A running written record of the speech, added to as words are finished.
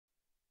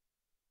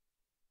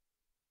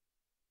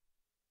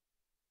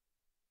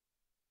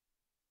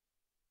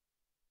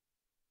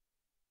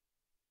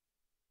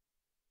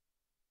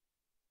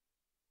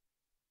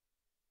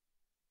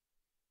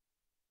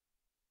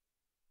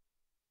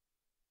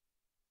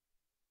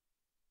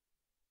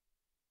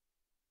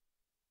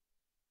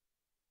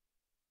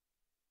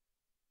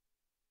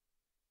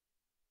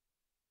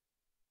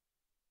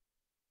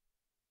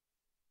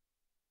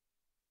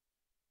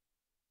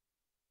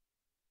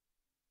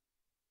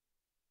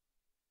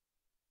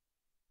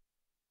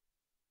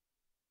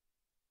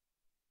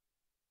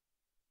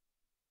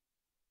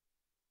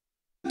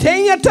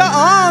continue to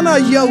honor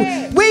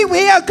you. We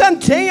will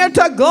continue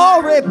to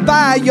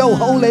glorify your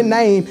holy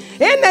name.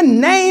 In the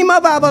name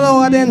of our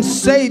Lord and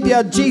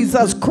Savior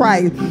Jesus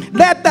Christ,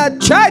 let the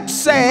church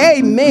say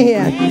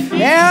amen.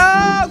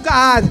 Oh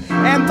God,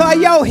 and for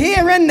your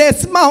hearing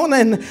this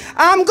morning,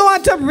 I'm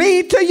going to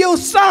read to you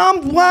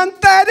Psalm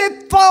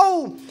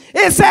 134.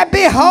 It said,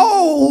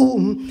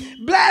 behold,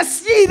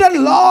 bless ye the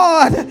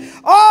Lord,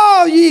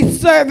 all ye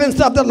servants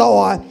of the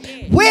Lord,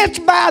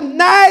 which by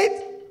night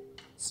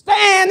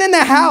stand in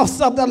the house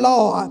of the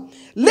Lord.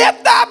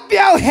 Lift up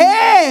your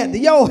head,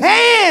 your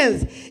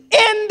hands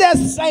in the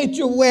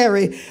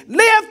sanctuary.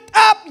 Lift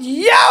up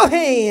your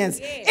hands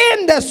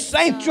in the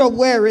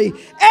sanctuary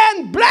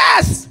and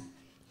bless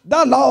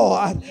the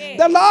Lord.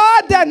 The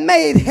Lord that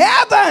made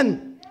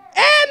heaven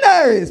and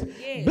earth.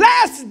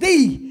 Bless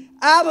thee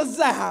out of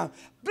Zion.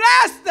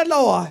 Bless the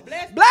Lord.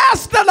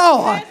 Bless the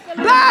Lord.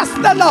 Bless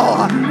the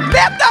Lord.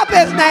 Lift up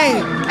his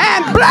name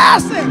and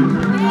bless him.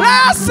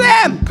 Bless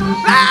him.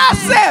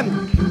 Bless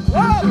him.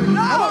 Whoa,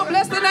 no.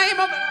 Bless the name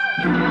of the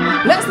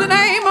Lord. Bless the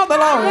name of the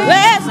Lord.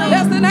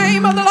 Bless the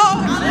name of the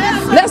Lord.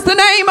 Bless the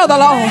name of the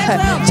Lord.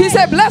 She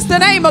said, bless the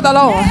name of the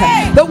Lord.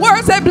 The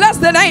word said, bless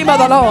the name of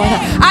the Lord.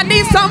 I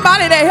need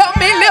somebody to help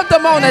me lift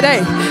them on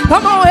today.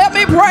 Come on, help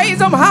me praise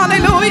him.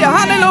 Hallelujah.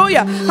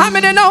 Hallelujah. How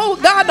many know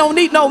God don't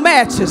need no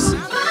matches?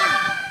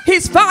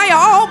 He's fire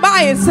all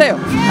by himself.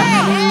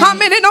 How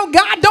many know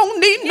God don't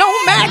need no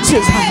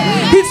matches?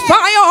 He's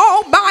fire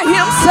all by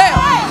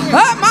himself.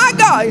 Oh my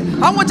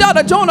God. I want y'all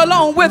to join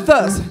along with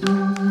us.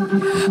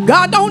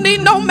 God don't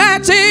need no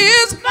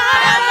matches.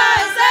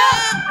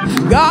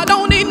 God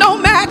don't need no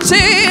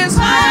matches.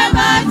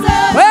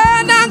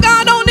 Well, now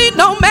God don't need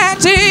no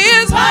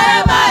matches.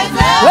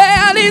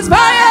 Well, he's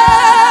fire.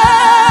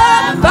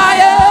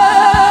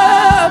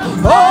 Fire.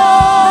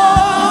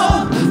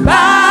 Oh,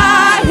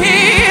 by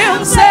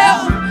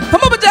himself.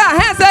 Come on, put your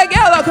hands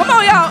together. Come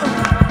on, y'all.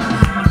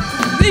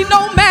 Need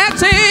no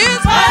matches.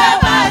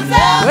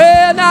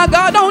 Well, now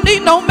God don't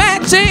need no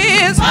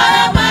matches.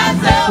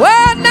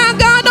 Well, now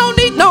God don't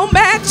need no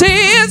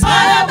matches.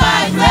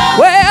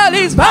 Well,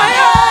 he's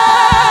fire.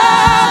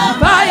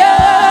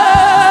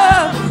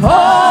 Fire.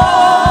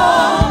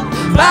 Oh,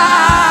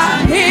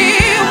 by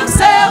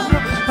himself.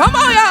 Come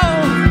on,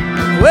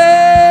 y'all.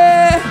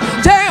 Well,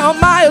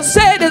 Jeremiah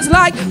said it's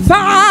like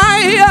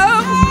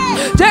fire.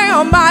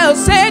 Jeremiah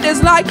said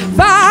it's like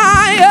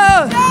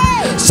fire.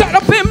 Shut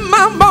up in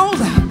my bones.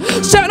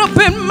 Shut up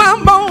in my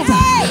bones.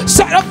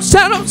 Shut up,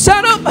 shut up,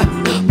 shut up.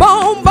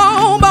 Boom,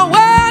 boom, boom.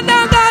 Well,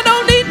 now God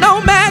don't need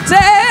no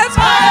matches.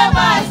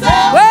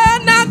 Well,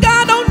 now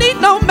God don't need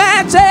no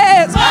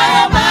matches.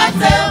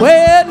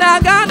 Well, now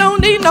God don't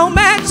need no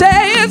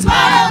matches.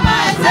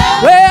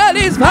 Well,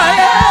 he's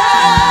fire.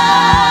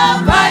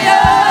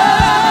 Fire.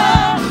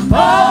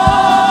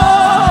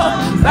 Oh,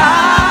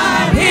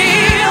 by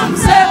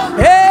himself.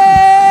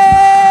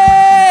 Hey.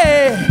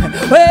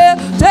 Well,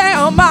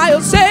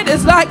 Jeremiah said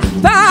it's like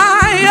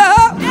fire.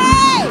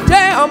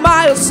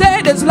 Jeremiah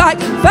said it's like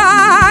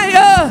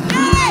fire.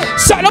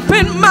 Shut up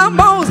in my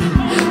bones.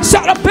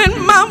 Shut up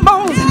in my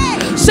bones.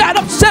 Shut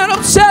up, shut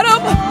up, shut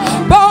up.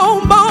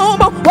 Boom, boom,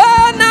 boom.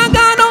 Well, now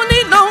God don't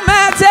need no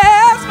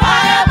matches.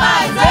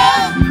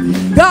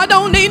 God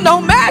don't need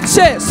no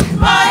matches.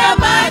 Well,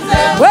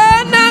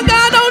 now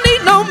God don't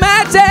need no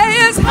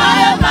matches.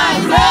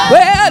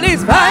 Well,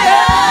 he's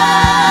fire.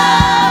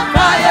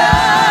 Fire.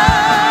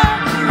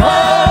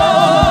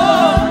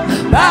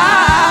 Oh,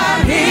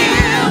 by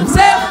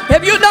himself.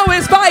 If you know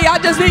it's fire, I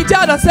just need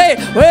y'all to say,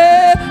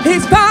 well,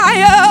 he's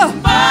fire.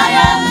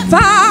 Fire.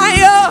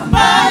 Fire.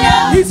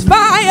 Fire. He's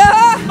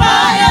fire.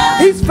 Fire.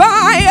 He's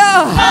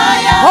fire.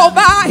 Fire. All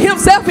by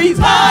himself he's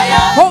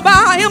fire. All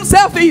by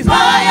himself he's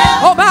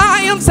fire. All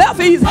by himself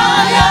he's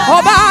fire.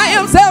 All by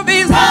himself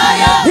he's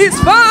fire. He's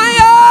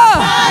fire.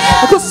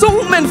 Fire.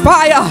 Consuming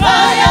fire.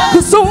 Fire.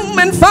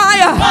 Consuming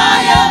fire.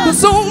 Fire.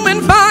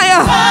 Consuming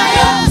fire.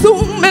 Fire.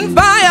 Consuming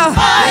fire.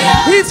 Fire.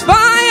 He's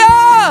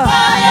fire.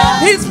 Fire.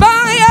 He's fire.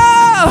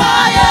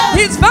 Fire.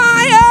 He's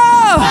fire.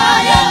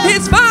 Fire.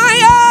 He's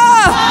fire.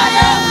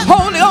 Fire.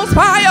 Holy Ghost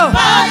fire.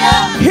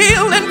 Fire.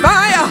 Healing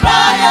fire.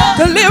 Fire.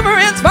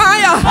 Deliverance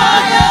fire.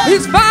 Fire.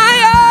 He's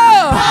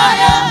fire.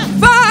 Fire.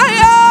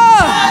 Fire.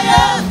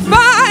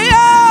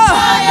 Fire.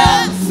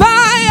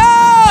 Fire.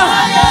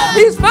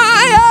 He's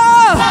fire.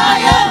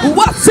 Fire.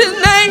 What's his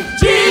name?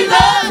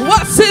 Jesus.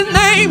 What's his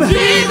name?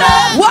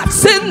 Jesus.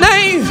 What's his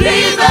name?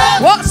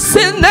 Jesus. What's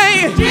his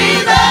name?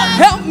 Jesus.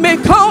 Help me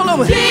call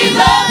him.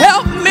 Jesus.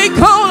 Help me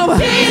call him.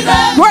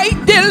 Jesus.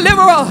 Great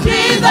deliverer.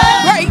 Jesus.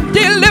 Great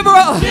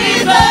deliverer.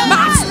 Jesus.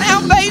 My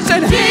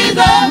salvation.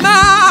 Jesus.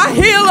 My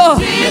healer.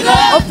 Jesus.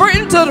 A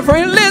friend to the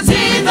friendless.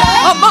 Jesus.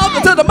 A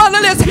mother to the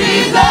motherless.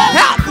 Jesus.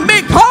 Help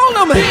me call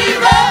him.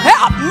 Jesus.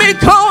 Help me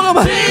call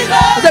him.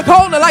 Jesus. They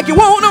call him like you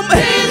want him.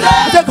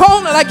 Jesus. They call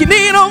him like you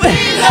need him.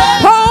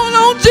 Jesus. Call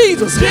on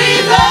Jesus.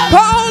 Jesus.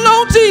 Call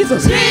on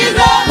Jesus.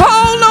 Jesus.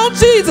 Call on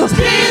Jesus.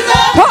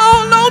 Jesus.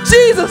 Call on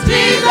Jesus.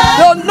 Jesus.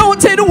 The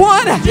anointed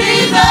one.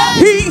 Jesus.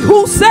 He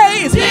who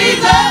saves.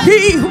 Jesus.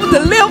 He who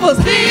delivers.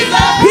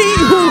 Jesus. He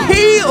who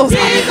heals.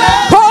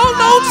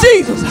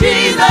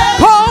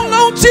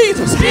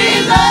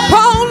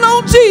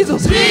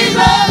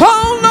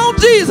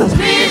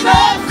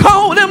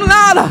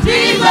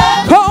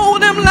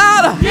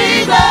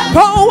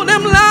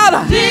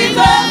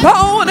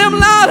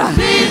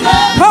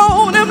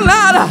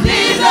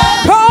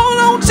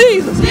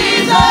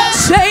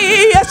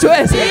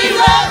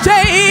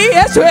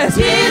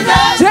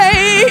 J-E-S-U-S.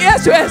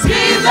 J-E-S-U-S.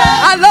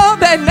 I love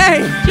that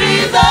name.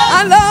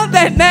 I love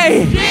that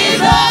name.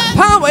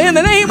 Power in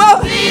the name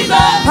of.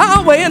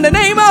 Power in the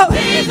name of.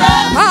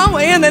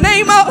 Power in the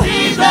name of.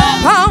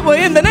 Power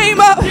in the name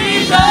of.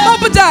 Come on,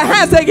 put your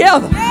hands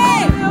together.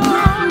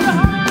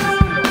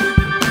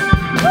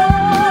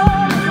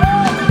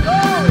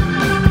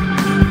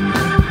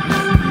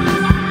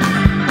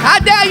 I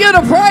dare you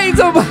to praise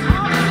him.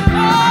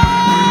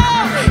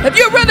 If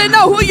you really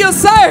know who you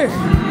serve,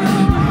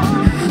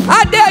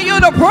 I dare you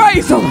to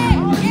praise him.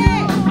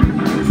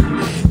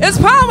 It's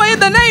power in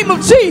the name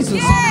of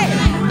Jesus.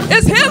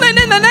 It's healing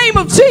in the name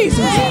of Jesus.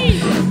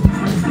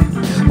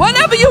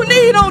 Whatever you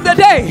need on the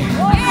day,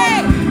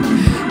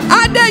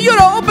 I dare you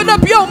to open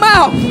up your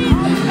mouth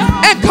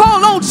and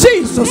call on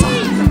Jesus.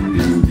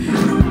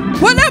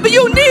 Whatever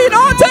you need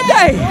on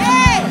today,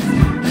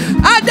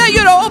 I dare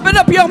you to open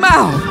up your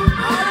mouth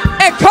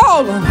and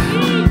call him.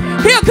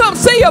 He'll come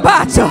see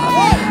about you.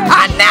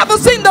 I never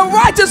seen the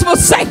righteous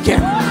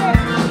forsaken.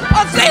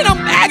 I've seen them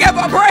begging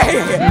for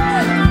bread.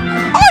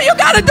 All you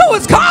gotta do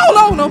is call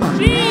on them.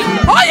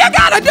 All you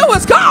gotta do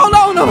is call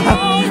on them.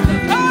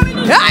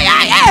 Yeah,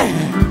 yeah, yeah.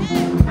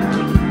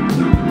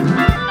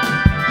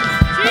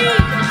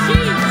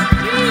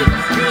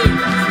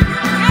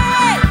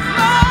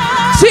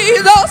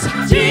 Jesus,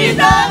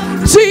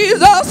 Jesus,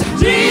 Jesus,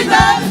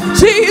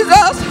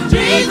 Jesus,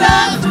 Jesus,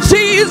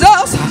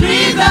 Jesus,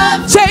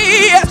 Jesus,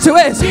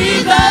 J-E-S-U-S,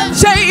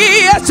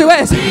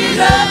 J-E-S-U-S,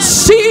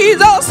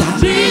 Jesus,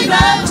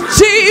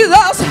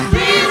 Jesus,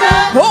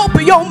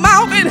 open your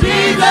mouth and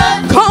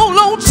call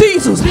on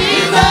Jesus.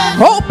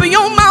 Open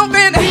your mouth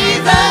and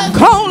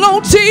call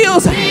on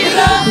Jesus.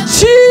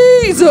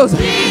 Jesus,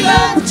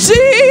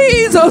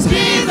 Jesus,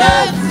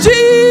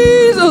 Jesus,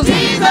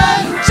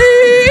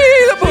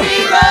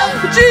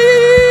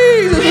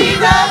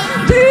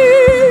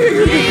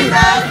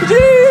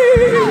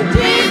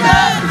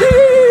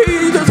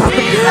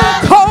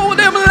 call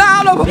them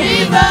louder.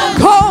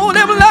 Call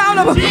them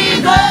louder.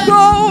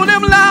 Call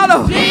them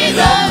louder.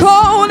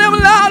 Call them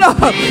louder.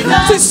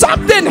 See,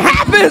 something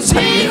happens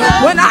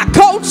when I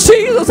call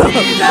Jesus.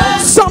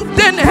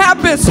 Something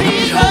happens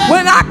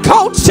when I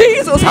call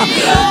Jesus.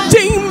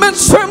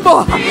 Demons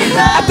tremble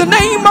at the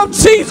name of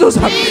Jesus.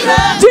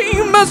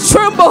 Demons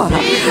tremble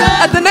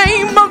at the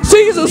name of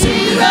Jesus.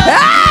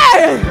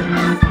 Hey!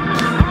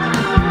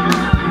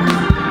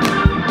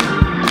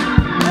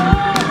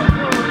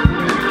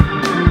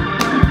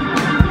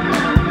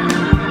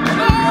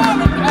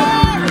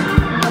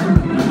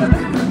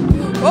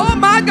 Oh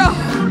my God.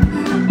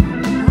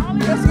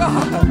 Yes, God.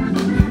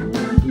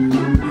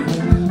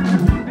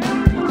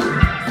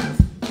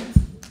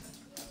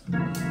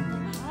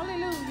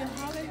 Hallelujah.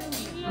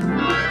 Hallelujah.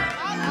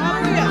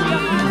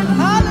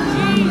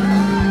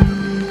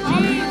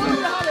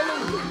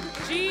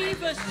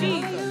 Jesus.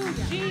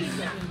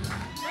 Jesus.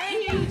 Thank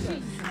you,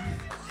 Jesus.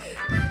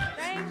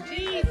 Thank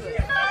Jesus.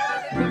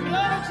 The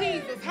blood of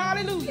Jesus.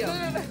 Hallelujah.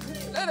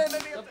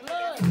 The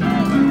blood.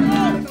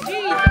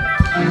 Jesus.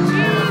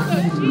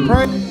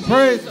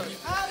 Praise.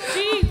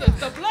 Jesus.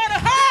 The blood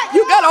of heart.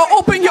 You gotta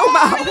open your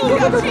mouth.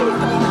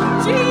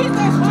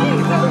 Jesus.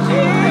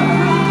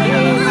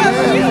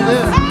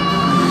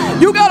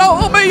 You gotta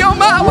open your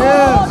mouth.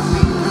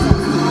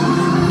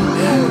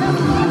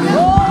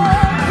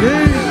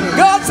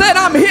 God said,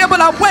 I'm here,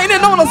 but I'm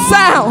waiting on a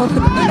sound.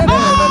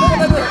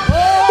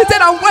 He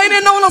said, I'm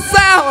waiting on a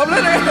sound.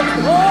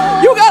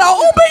 You gotta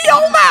open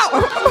your mouth.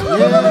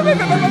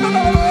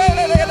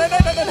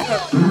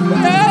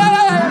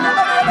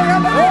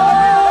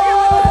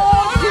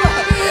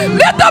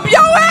 Lift up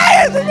your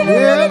hands.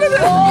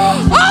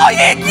 Oh,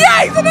 ye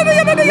gates.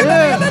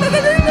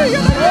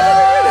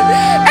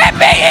 And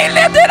be ye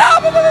lifted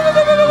up.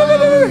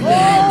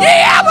 Ye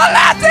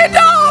everlasting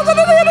doors.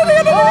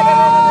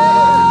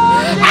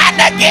 And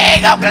the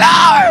King of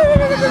glory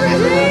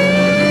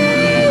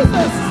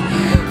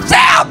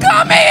shall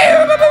come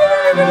here.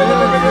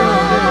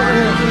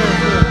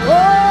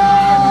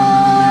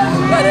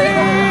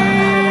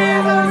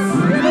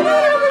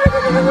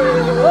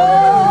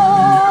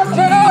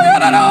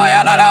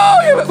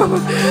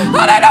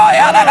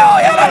 Hallelujah,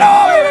 hallelujah,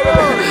 hallelujah.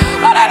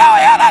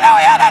 Hallelujah,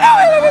 hallelujah,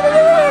 hallelujah.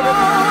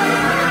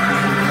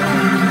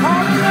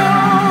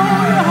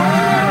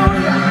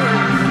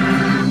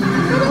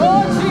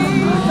 Oh,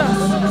 Jesus.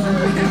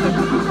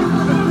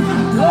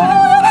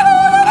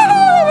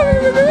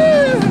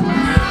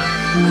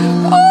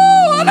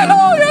 Oh,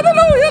 hallelujah,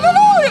 hallelujah,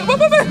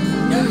 hallelujah.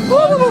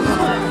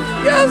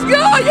 Yes,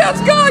 God, yes,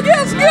 God,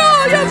 yes,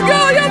 God, yes,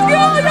 God, yes,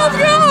 God, yes,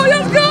 God,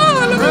 yes,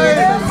 God.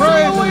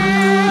 Praise.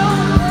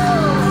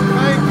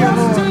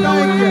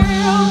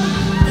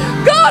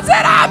 God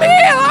said, I'm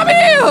here, I'm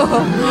here.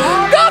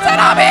 God said,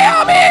 I'm here,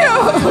 I'm here.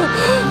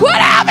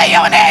 Whatever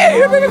you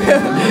need.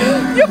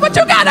 But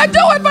you gotta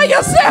do it for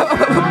yourself.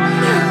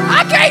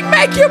 I can't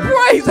make you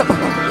praise him.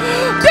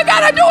 You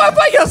gotta do it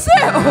for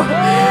yourself.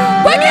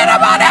 Forget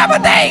about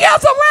everything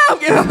else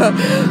around you.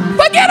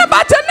 Forget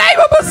about your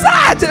neighbor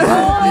beside you.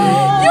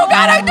 You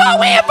gotta go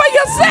in for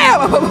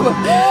yourself.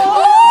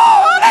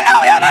 Oh,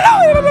 hallelujah.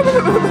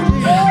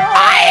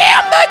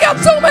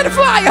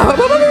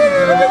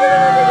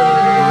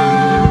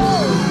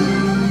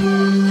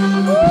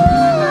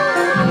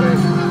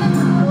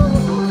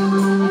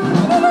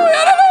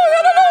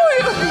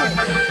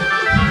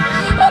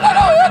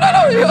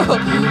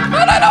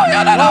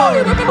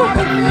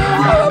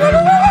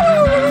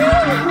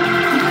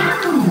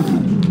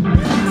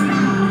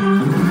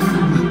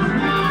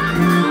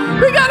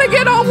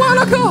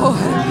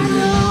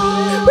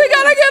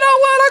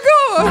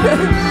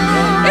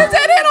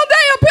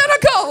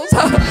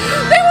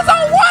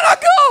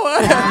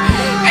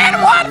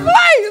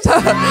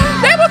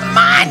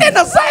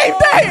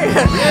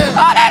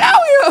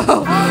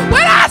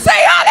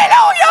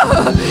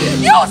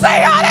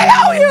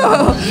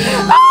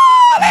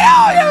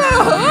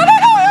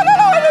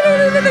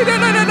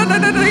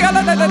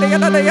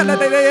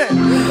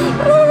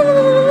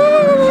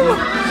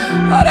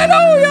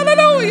 Hallelujah,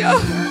 hallelujah.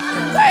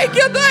 Thank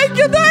you, thank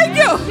you, thank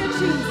you.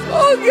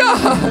 Oh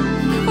God.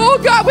 Oh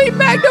God, we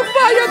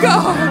magnify you,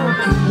 God.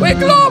 We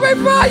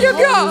glorify you,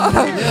 God.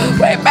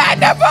 We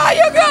magnify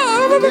you,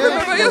 God.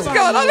 Yes,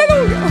 God.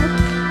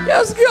 Hallelujah.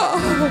 Yes,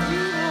 God.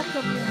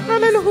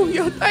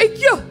 Hallelujah. Thank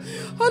you.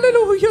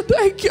 Hallelujah.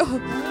 Thank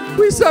you.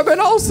 We serve an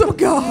awesome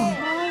God.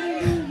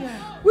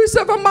 We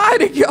serve a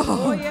mighty God.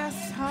 Oh,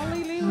 yes.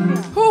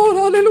 Hallelujah. Oh,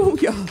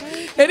 hallelujah.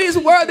 And he's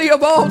worthy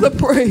of all the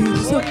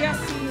praise. Oh, yes,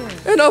 he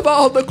is. And of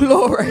all the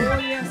glory. Oh,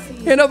 yes, he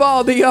is. And of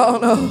all the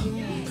honor.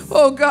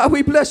 Oh God,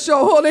 we bless your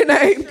holy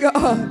name,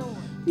 God.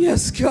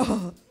 Yes,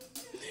 God.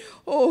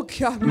 Oh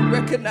God, we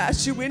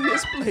recognize you in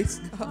this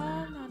place,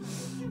 God.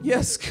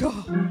 Yes,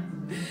 God.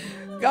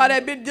 God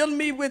had been dealing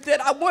me with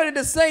it. I wanted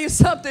to say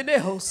something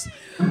else.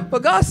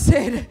 But God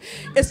said,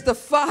 it's the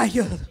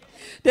fire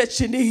that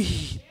you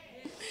need.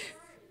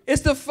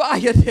 It's the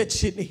fire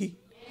that you need.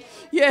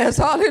 Yes,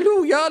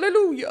 hallelujah,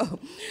 hallelujah.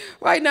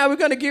 Right now, we're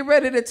going to get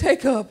ready to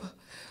take up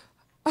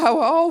our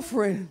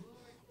offering.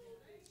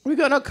 We're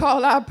going to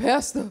call our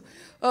pastor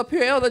up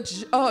here, Elder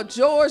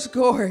George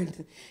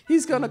Gordon.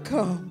 He's going to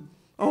come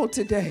on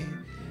today.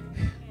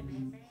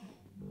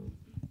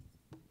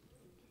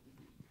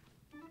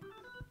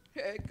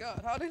 Hey,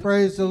 God, hallelujah.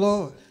 Praise the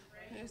Lord.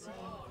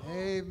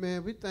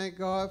 Amen. We thank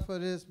God for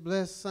this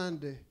blessed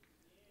Sunday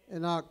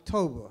in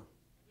October.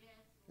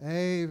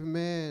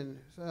 Amen.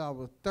 It's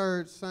our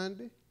third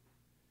Sunday.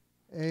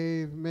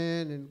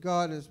 Amen. And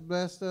God has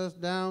blessed us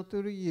down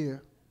through the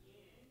year.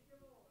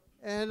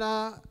 And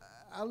I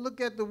look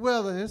at the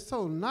weather, and it's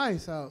so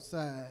nice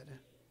outside.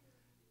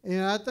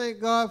 And I thank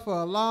God for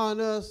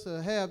allowing us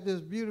to have this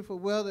beautiful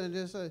weather. And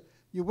just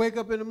you wake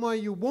up in the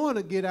morning, you want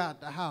to get out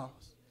the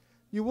house.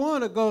 You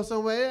want to go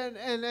somewhere.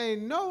 And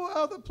ain't no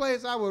other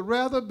place I would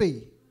rather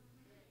be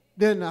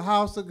than the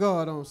house of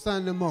God on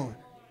Sunday morning.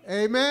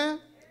 Amen.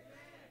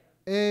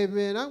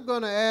 Amen. I'm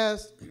going to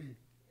ask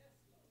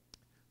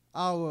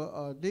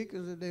our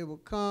deacons that they will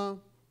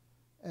come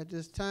at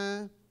this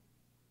time.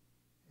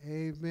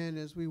 Amen.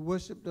 As we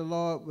worship the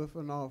Lord with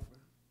an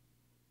offering.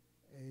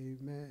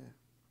 Amen.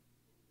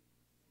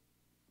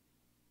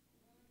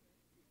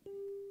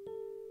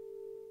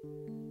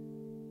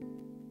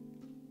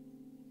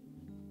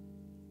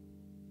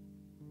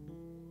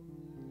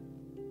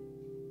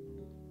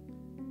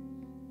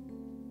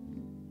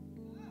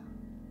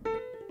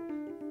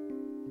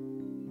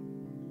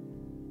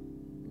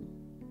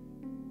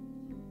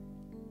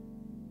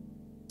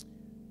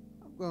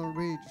 I'm going to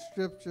read the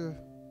scripture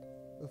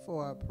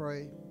before I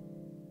pray.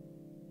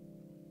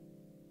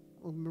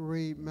 I'm going to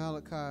read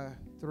Malachi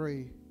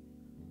 3.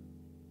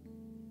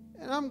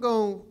 And I'm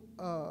going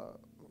to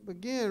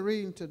begin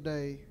reading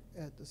today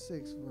at the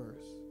 6th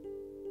verse.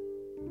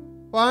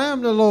 For I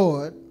am the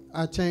Lord,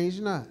 I change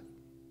not.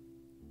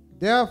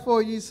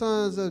 Therefore ye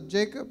sons of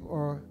Jacob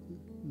are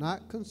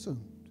not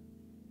consumed.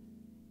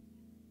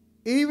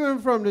 Even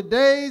from the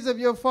days of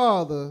your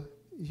father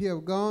ye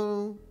have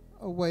gone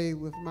away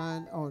with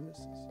mine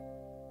ordinances,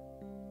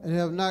 and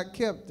have not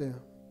kept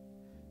them.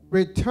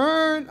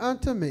 Return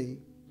unto me,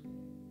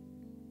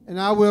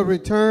 and I will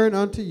return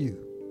unto you,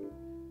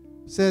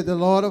 said the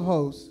Lord of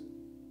hosts.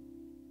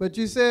 But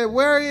you said,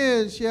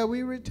 wherein shall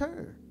we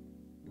return?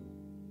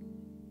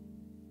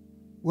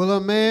 Will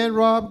a man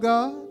rob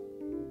God?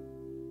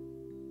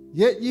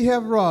 Yet ye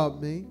have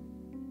robbed me.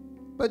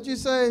 But you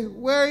say,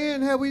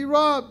 wherein have we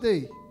robbed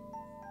thee?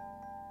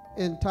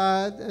 In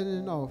tithe and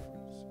in offerings.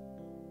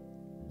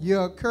 You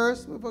are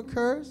cursed with a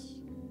curse,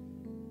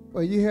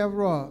 for you have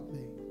robbed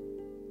me,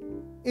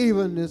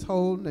 even this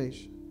whole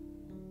nation.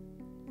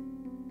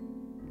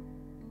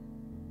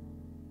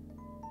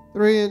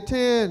 3 and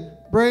 10,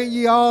 bring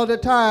ye all the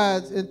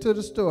tithes into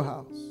the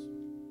storehouse,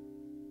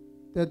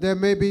 that there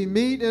may be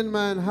meat in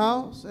mine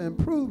house, and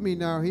prove me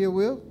now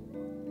herewith,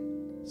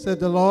 said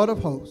the Lord of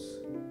hosts,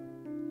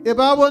 if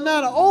I will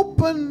not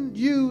open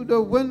you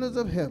the windows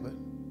of heaven,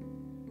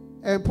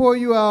 and pour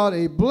you out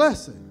a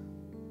blessing,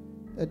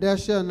 that there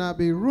shall not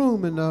be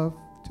room enough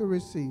to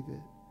receive it.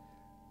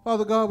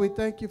 Father God, we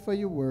thank you for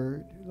your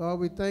word. Lord,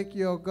 we thank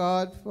you, oh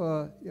God,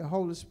 for your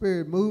Holy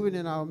Spirit moving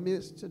in our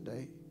midst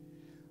today.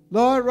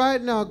 Lord, right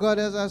now, God,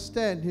 as I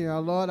stand here,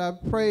 Lord, I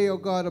pray, oh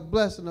God, a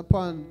blessing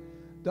upon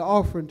the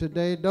offering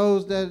today.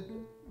 Those that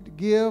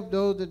give,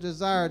 those that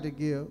desire to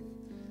give.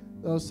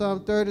 Those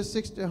some 30,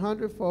 60,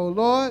 100-fold.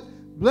 Lord,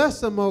 bless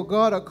them, oh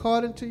God,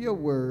 according to your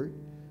word.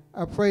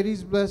 I pray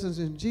these blessings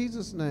in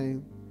Jesus'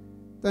 name.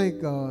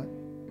 Thank God.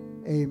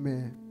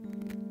 Amen.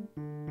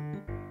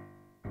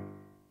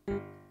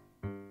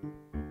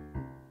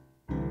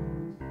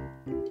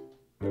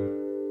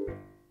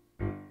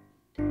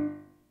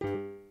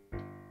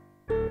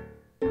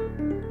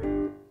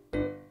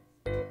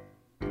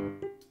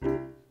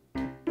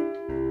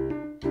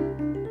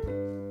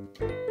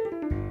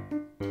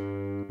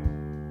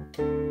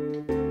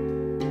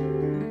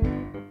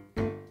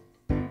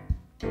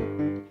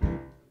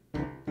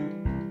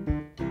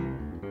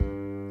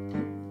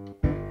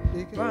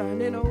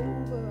 Running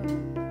over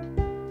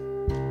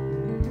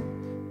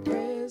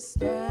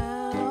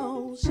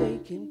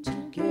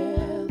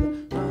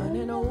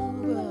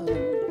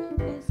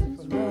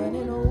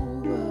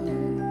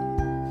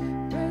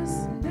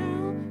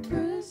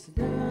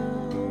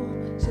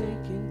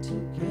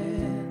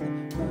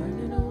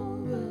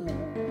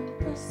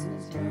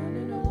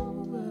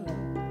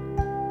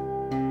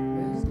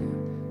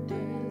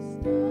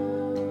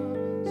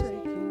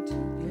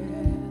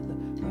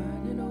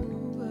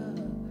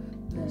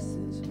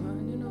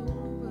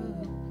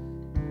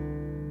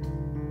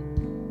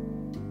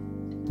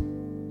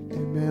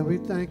we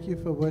thank you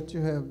for what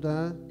you have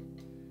done.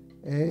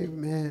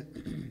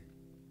 Amen.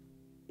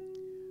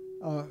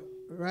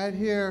 Right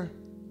here,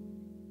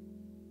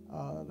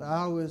 the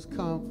hour has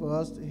come for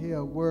us to hear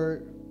a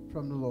word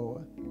from the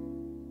Lord.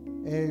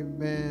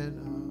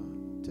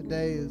 Amen.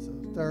 Today is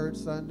the third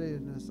Sunday,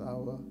 and it's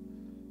our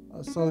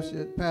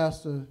associate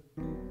pastor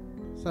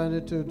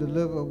Sunday to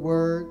deliver a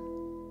word.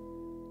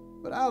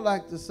 But I'd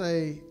like to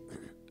say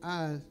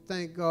I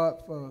thank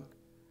God for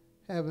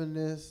having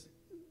this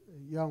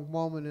young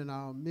woman in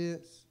our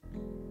midst,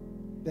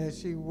 that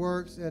she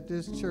works at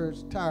this church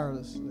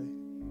tirelessly.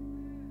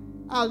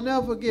 I'll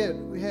never forget,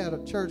 we had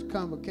a church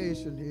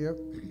convocation here,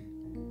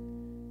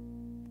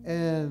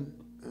 and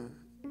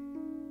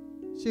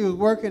she was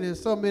working in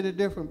so many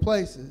different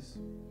places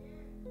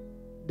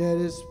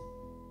that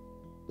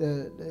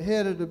the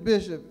head of the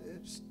bishop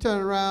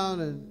turned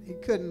around and he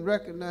couldn't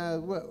recognize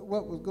what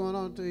was going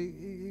on.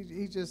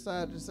 He just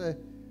decided to say,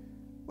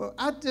 well,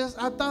 I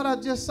thought I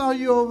just saw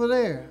you over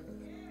there.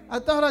 I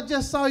thought I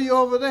just saw you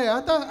over there.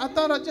 I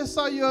thought I just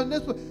saw you on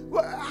this one.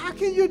 Well, how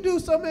can you do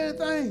so many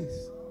things?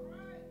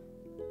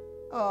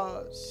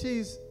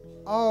 She's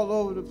all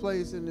over the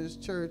place in this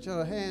church.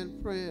 Her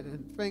handprint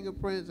and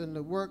fingerprints and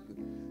the work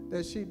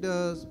that she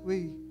does,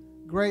 we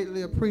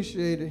greatly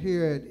appreciate it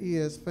here at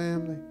ES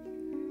Family.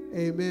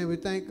 Amen. We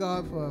thank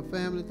God for her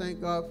family.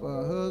 Thank God for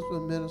her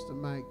husband, Minister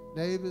Mike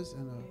Davis,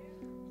 and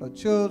her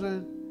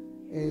children.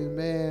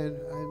 Amen.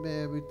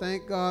 Amen. We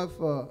thank God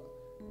for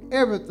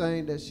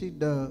everything that she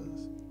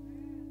does.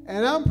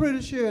 And I'm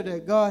pretty sure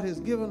that God has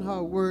given her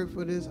a word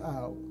for this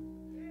hour.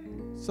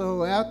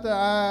 So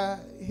after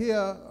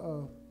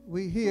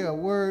we hear a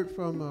word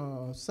from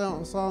a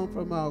song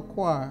from our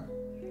choir,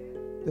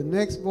 the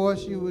next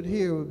voice you would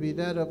hear would be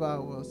that of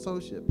our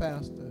associate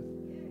pastor,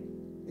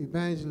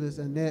 Evangelist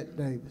Annette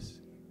Davis.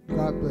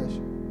 God bless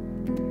you.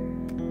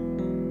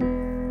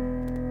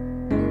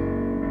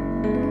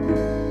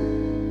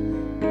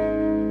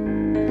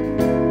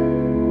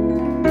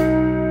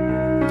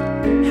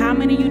 How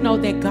many of you know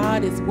that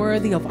God is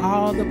worthy of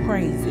all the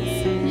praises?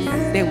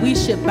 Yes. That we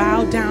should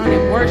bow down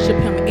and worship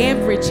him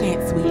every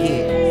chance we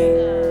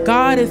get.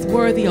 God is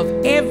worthy of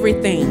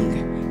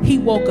everything. He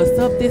woke us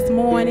up this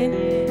morning.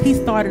 He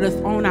started us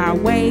on our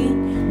way.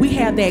 We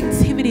have the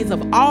activities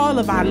of all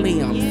of our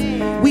limbs.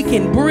 Yes. We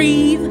can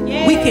breathe.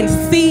 Yes. We can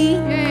see.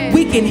 Yes.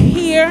 We can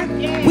hear.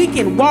 Yes. We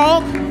can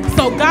walk.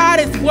 So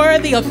God is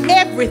worthy of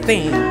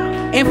everything.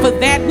 And for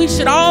that, we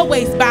should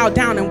always bow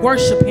down and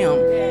worship him.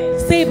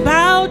 Yes. Say,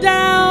 bow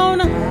down.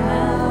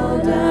 Bow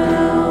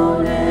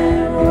down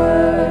and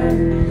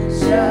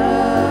worship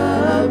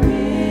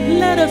him.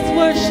 Let us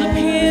worship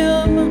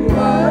him.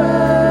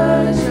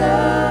 Worship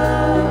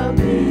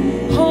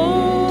him.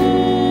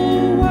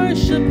 Oh,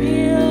 worship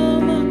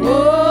him.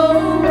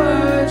 Oh,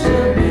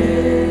 worship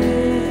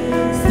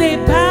him. Say,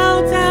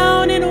 bow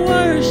down and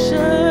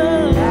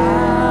worship.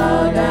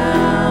 Bow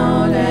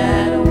down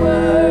and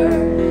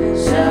worship him.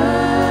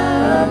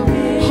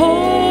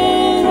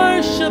 Oh,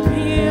 worship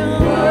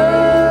him.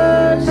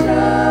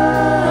 Worship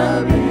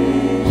him.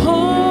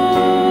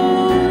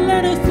 Oh,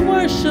 let us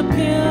worship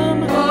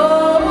him.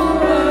 Oh,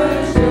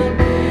 worship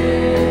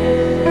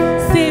him.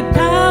 Say,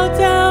 bow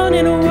down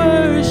and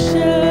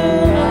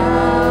worship.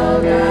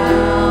 Bow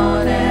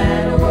down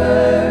and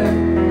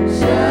worship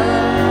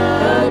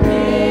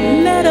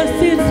him. Let us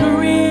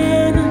enter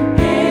in.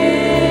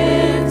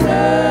 Enter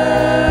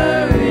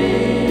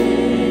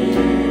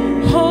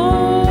in.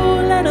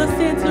 Oh, let us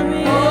enter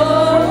in.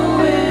 Oh,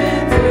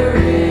 enter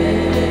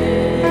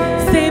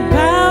in. Say,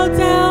 bow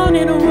down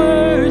and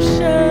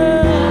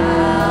worship.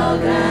 Bow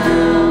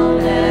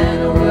down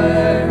and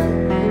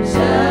worship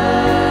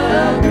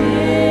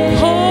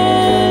him.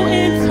 Oh,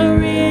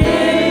 enter in.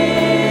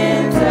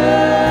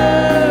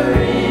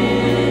 Enter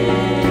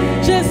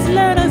in. Just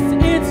let us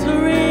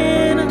enter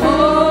in.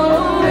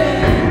 Oh,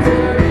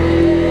 enter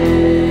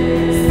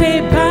in.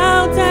 Say,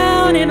 bow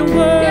down and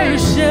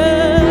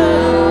worship.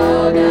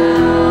 Bow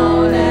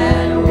down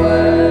and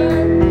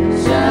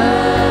worship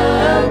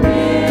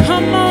him.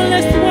 Come on,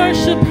 let's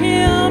worship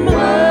him.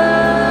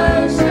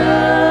 Worship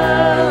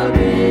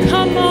him.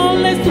 Come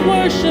on, let's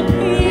worship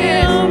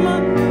him.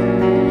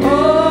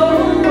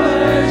 Oh,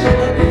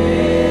 worship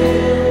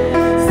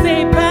him.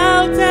 Say,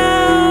 bow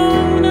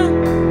down.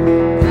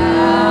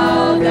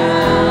 Bow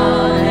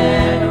down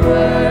and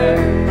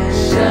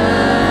worship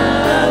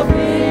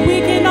him. We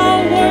can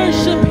all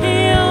worship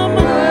him.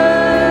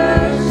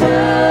 Worship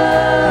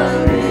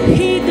him.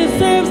 He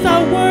deserves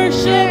our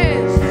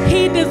worship.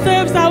 He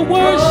deserves our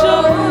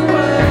worship.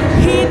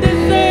 He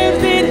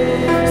deserves it.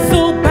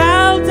 So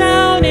bow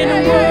down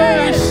and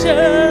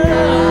worship.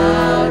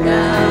 Bow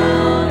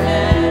down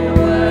and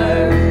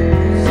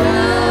worship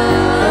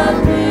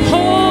him.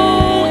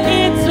 Oh,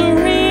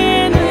 enter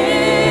in.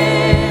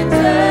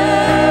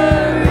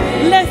 Enter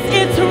in. Let's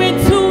enter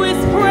into his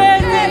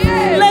presence.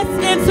 Let's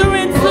enter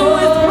into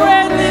his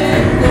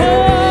presence.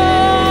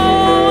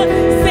 Oh,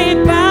 say,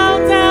 bow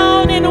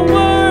down and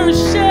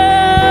worship.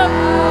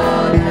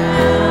 Bow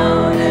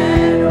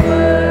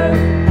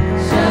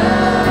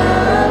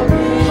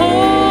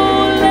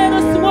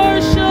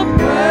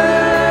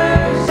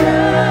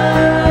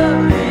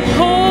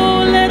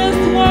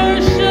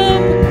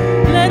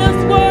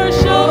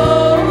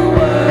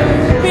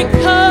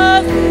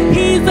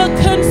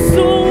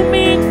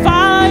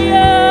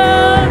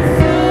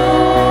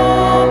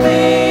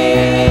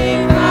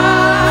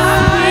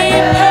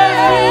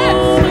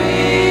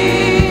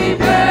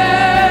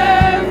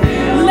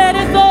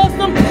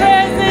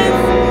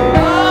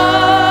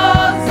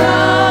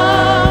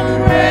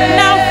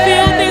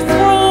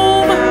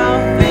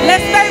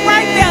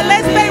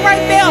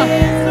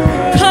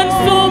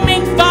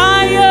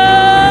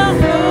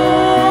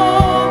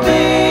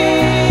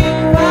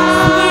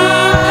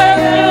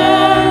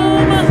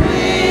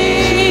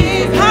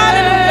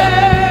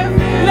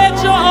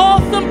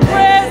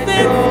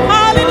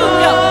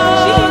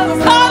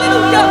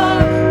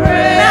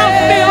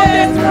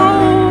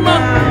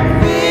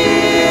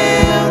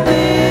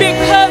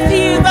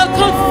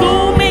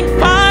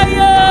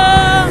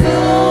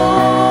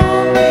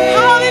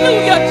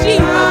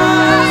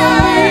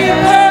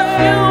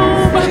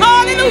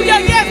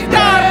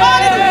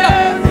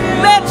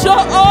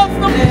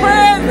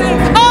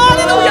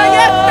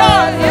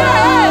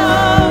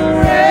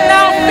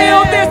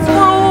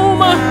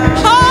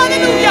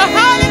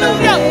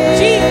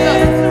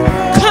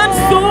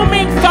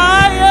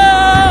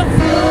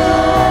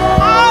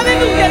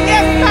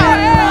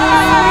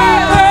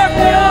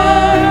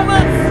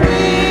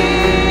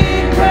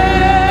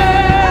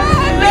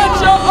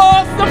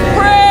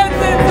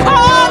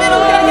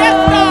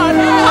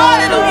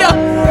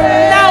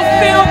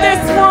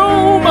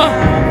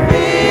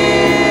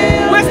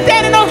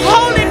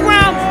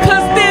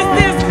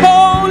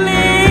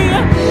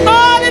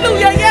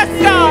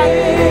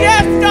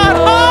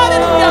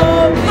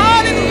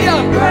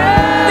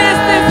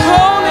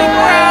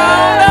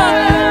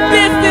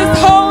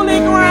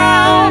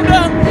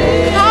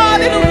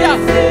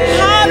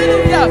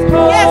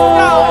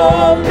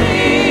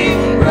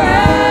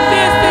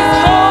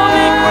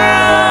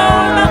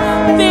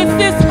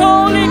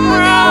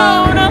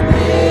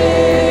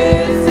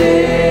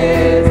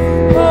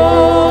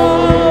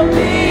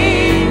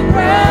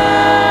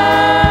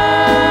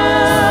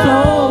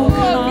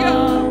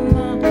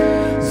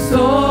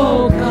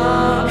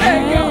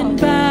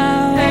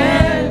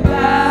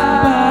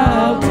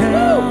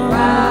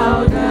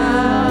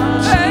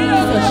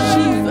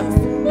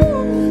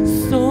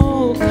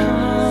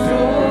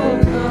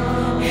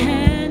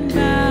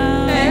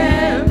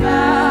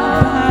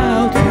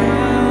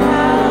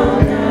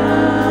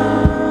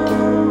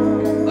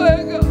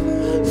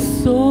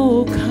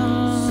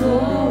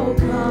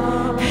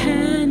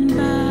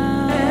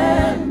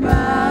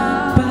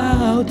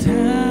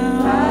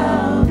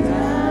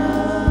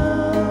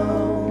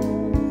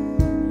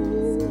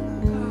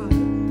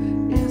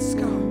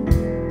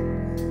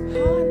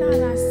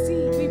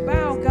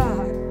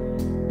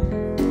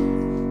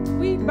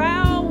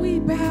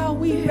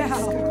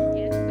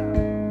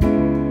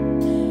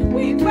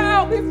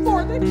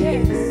before the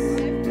King.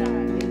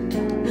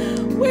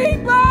 We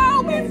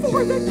bow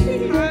before the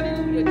King.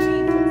 Hallelujah,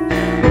 Jesus.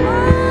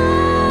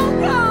 Oh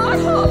God,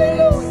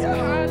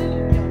 hallelujah.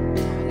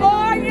 Oh,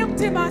 I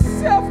empty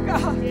myself,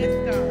 God. Yes,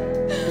 God.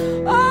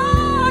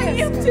 Oh, I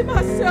empty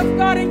myself,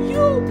 God, and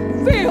you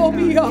fill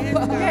me up.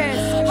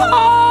 Yes.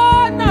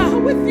 Oh, now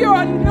with your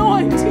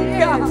anointing,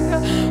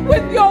 God,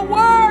 with your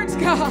words,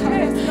 God.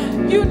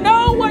 You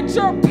know what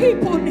your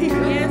people need.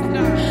 Yes,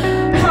 God.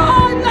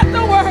 Oh, let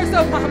the words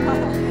of my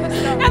mouth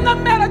and the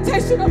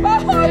meditation of my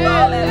heart.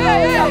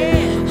 Hallelujah.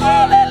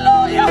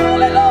 Hallelujah.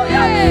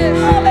 Hallelujah.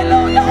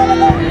 Hallelujah. Hallelujah.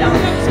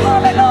 Hallelujah.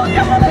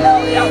 Hallelujah.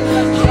 Hallelujah.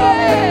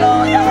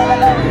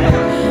 Hallelujah.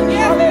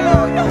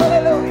 Hallelujah.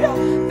 Hallelujah.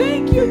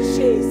 Thank you,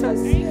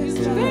 Jesus.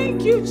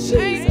 Thank you,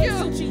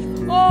 Jesus.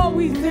 Oh,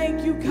 we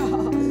thank you,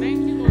 God.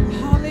 Thank you, Lord.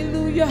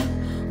 Hallelujah.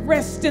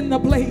 Rest in the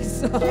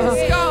place.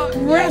 Yes, God.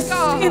 Rest Yes,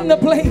 God. in the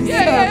place.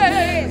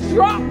 Yes.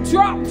 Drop,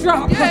 drop,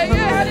 drop.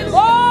 Yes.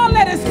 Oh,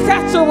 let it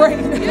saturate.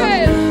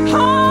 Yes.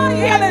 Oh,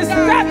 yeah, let it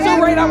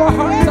saturate our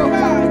hearts, oh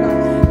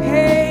God.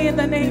 Hey, in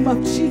the name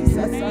of Jesus.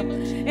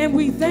 And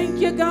we thank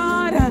you,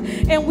 God,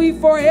 and we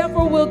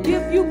forever will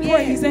give you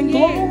praise and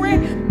glory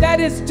that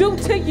is due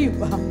to you.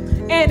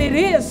 And it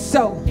is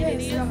so.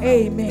 Amen.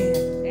 Amen.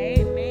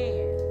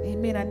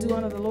 Amen. I do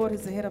honor the Lord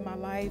as the head of my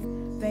life.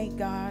 Thank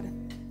God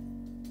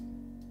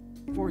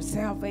for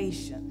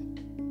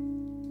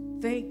salvation.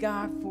 Thank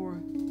God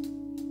for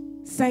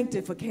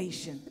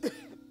sanctification.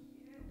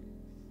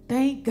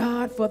 Thank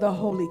God for the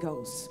Holy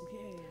Ghost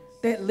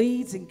that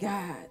leads and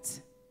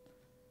guides.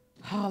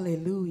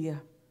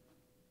 Hallelujah.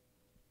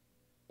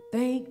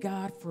 Thank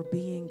God for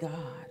being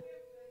God.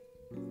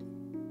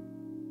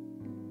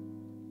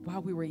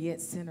 While we were yet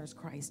sinners,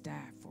 Christ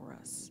died for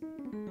us.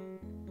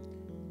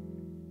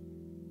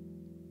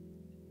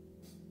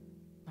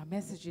 My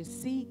message is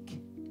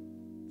seek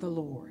the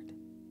Lord.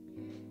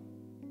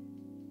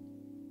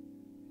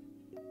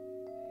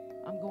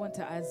 I'm going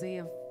to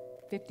Isaiah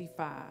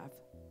 55,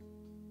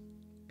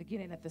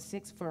 beginning at the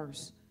 6th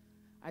verse.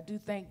 I do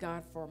thank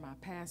God for my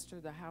pastor.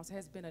 The house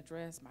has been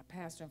addressed, my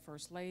pastor and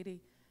first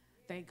lady.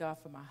 Thank God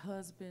for my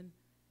husband,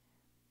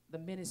 the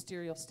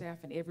ministerial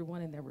staff, and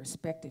everyone in their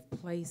respective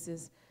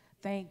places.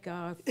 Thank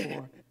God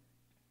for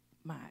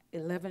my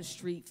 11th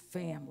Street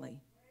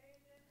family.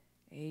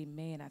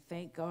 Amen. I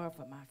thank God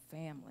for my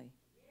family,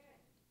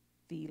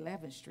 the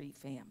 11th Street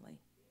family.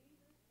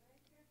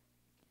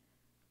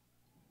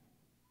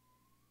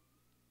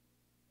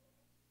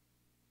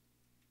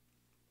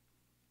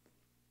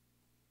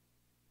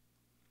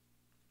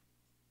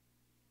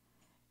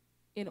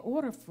 In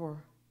order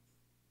for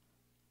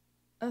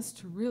us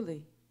to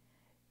really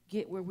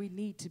get where we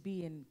need to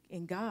be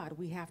in God,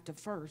 we have to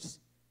first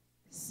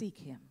seek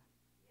him.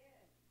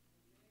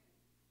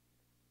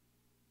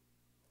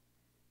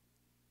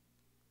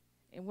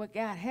 And what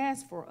God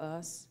has for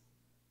us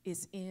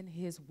is in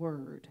his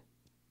word.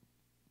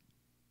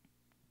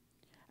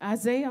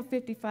 Isaiah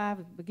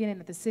 55, beginning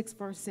at the 6th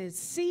verse, says,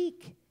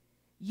 "Seek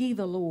ye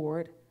the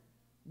Lord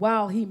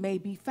while he may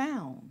be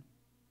found.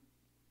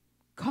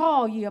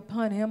 Call ye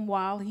upon him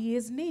while he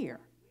is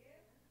near.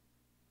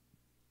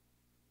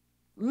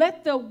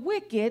 Let the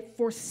wicked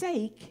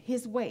forsake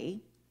his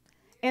way,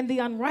 and the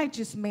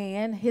unrighteous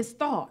man his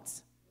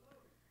thoughts.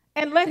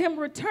 And let him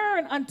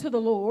return unto the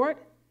Lord,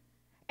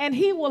 and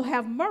he will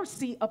have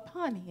mercy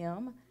upon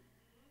him,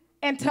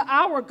 and to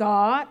our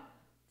God,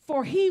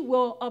 for he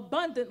will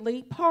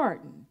abundantly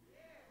pardon."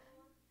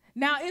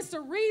 Now, it's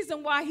the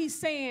reason why he's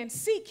saying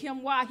seek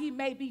him while he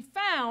may be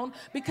found,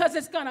 because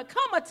it's going to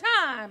come a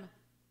time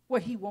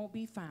where he won't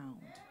be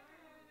found.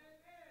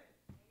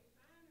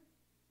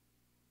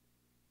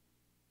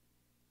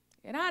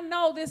 And I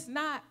know this is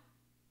not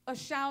a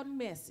shouting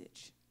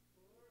message,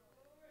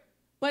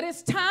 but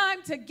it's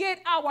time to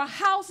get our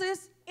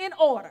houses in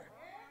order,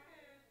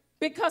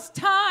 because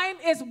time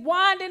is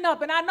winding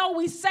up. And I know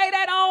we say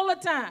that all the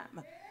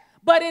time,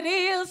 but it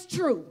is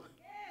true.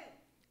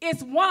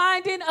 It's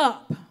winding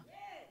up.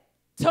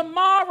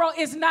 Tomorrow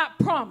is not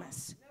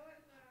promised,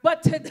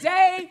 but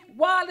today,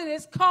 while it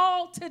is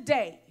called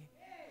today,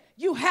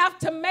 you have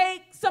to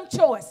make some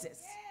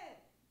choices.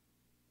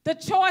 The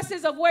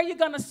choices of where you're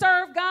going to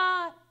serve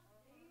God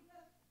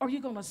or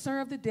you're going to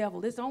serve the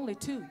devil. It's only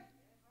two.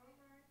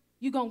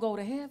 You're going to go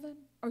to heaven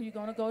or you're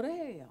going to go to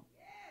hell.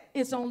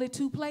 It's only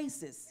two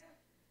places.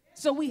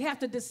 So we have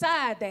to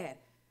decide that.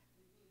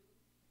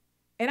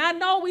 And I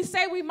know we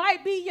say we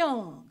might be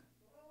young,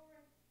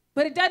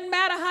 but it doesn't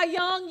matter how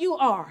young you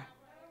are.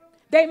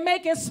 They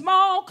making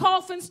small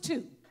coffins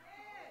too,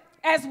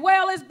 as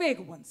well as big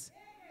ones.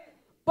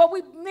 But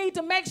we need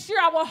to make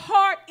sure our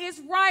heart is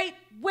right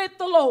with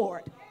the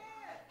Lord.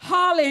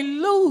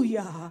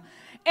 Hallelujah.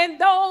 And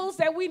those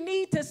that we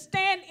need to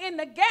stand in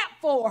the gap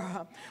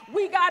for,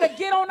 we got to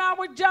get on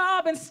our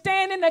job and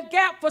stand in the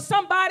gap for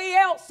somebody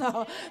else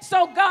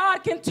so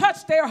God can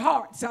touch their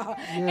hearts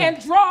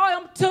and draw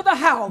them to the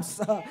house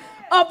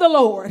of the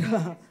Lord.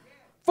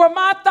 For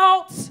my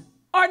thoughts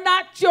are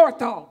not your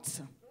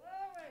thoughts,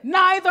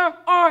 Neither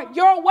are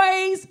your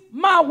ways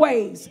my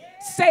ways,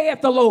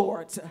 saith the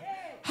Lord.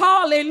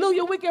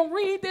 Hallelujah. We can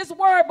read this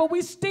word, but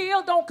we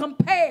still don't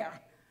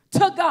compare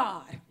to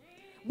God.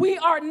 We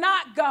are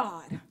not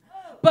God,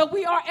 but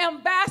we are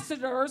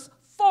ambassadors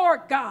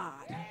for God.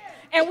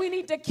 And we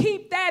need to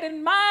keep that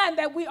in mind,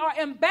 that we are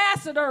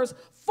ambassadors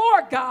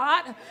for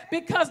God,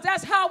 because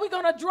that's how we're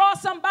going to draw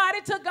somebody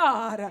to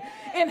God,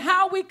 and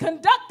how we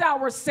conduct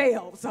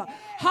ourselves.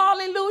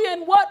 Hallelujah.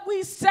 And what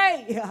we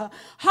say.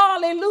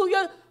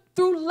 Hallelujah.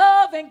 Through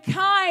love and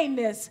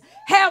kindness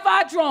have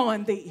I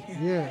drawn thee.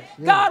 Yes, yes.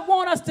 God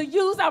wants us to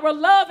use our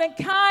love and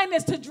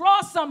kindness to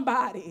draw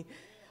somebody.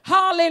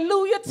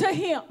 Hallelujah, to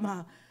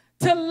him.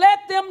 To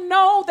let them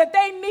know that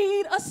they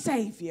need a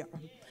Savior.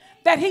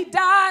 That he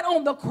died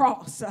on the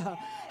cross.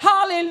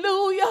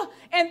 Hallelujah.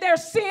 And their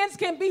sins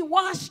can be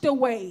washed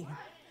away.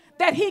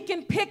 That he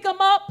can pick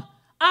them up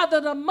out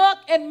of the muck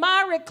and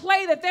miry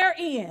clay that they're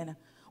in.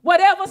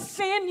 Whatever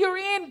sin you're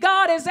in,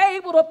 God is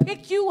able to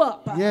pick you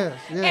up. Yes,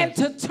 yes. And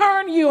to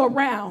turn you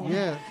around.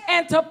 Yes.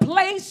 And to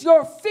place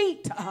your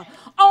feet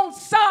on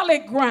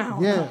solid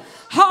ground. Yes.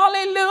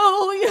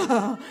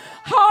 Hallelujah.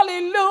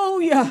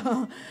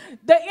 Hallelujah.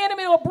 The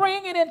enemy will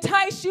bring and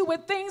entice you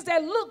with things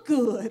that look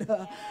good,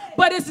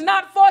 but it's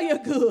not for your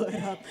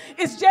good.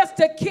 It's just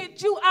to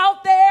get you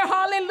out there,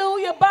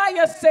 hallelujah, by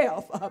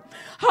yourself.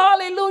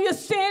 Hallelujah.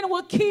 Sin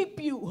will keep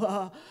you.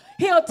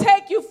 He'll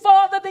take you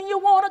farther than you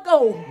want to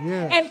go.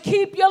 Yes. And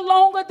keep you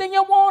longer than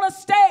you want to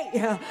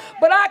stay.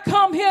 But I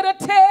come here to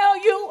tell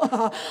you,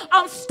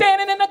 I'm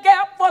standing in the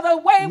gap for the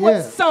wayward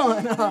Yes.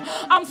 son.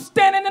 I'm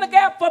standing in the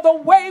gap for the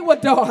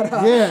wayward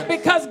daughter. Yes.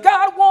 Because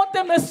God wants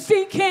them to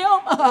seek him.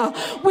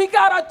 We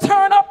got to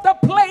turn up the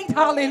plate.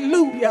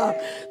 Hallelujah.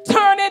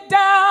 Turn it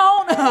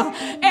down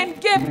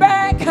and get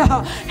back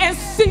and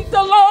seek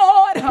the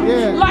Lord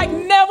like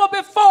never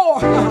before.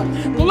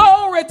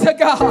 Glory to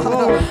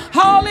God.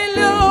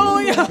 Hallelujah.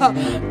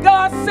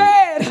 God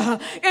said,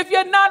 if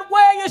you're not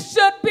where you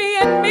should be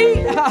in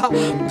me,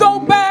 go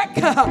back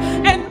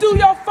and do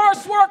your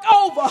first work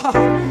over.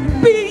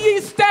 Be ye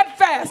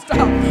steadfast,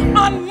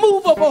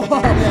 unmovable,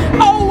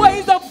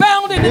 always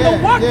abounding in the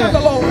work of the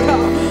Lord.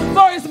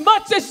 For as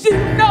much as you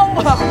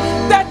know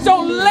that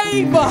your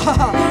labor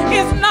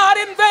is not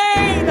in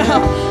vain,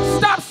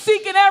 stop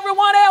seeking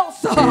everyone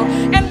else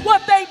and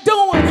what they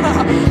doing.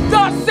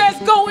 God says,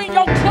 go in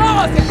your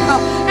closet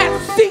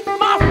and seek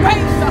my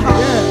face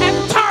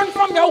and turn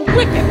from your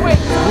wicked ways.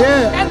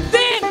 And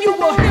then you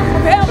will hear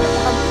from heaven.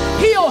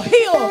 He'll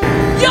heal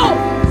your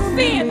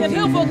sin and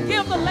he'll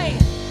forgive the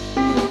land.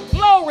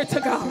 Glory to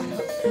God.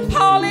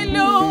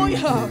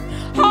 Hallelujah.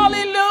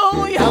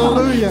 Hallelujah.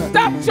 Hallelujah.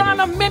 Stop trying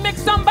to mimic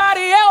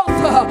somebody else.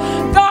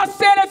 God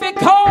said if he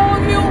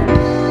called you,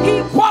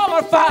 he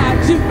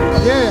qualified you.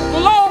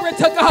 Glory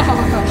to God.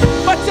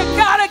 But you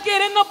got to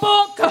get in the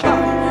book.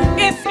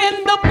 It's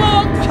in the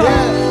book.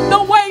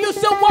 The way you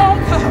should walk.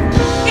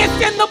 It's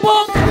in the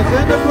book. It's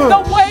in the book.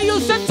 The way you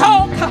should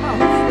talk.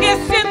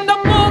 It's in the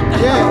book.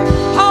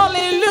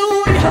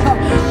 Hallelujah.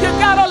 You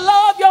got to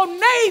love your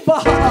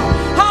neighbor.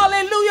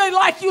 Hallelujah.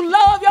 Like you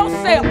love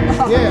yourself.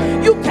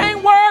 You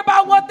can't worry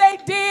about what they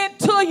did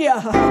to you.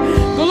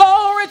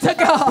 Glory to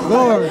God.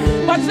 Glory.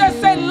 But just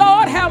say,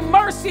 Lord, have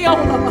mercy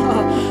on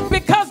them.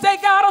 Because they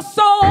got a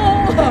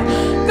soul.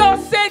 God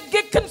said,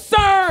 get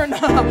concerned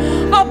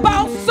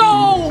about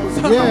souls.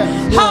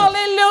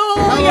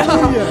 Hallelujah.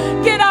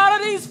 Hallelujah. Get out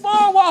of these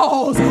four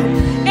walls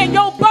and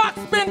your box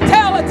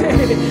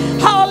mentality.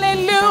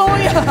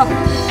 Hallelujah.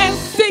 And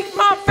seek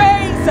my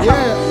face.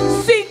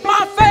 Seek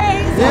my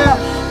face.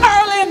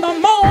 Early in the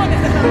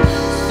morning.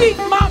 Seek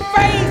my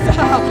face.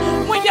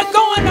 When you're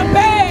going to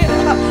bed.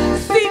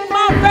 Seek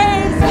my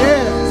face.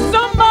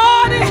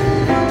 Somebody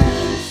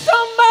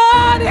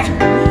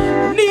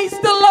needs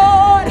the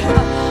Lord.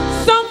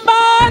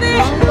 Somebody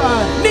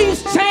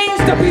needs chains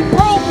to be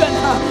broken.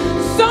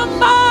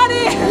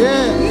 Somebody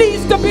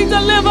needs to be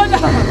delivered.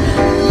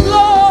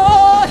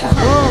 Lord,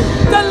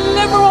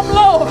 deliver them,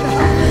 Lord.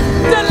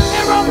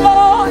 Deliver them,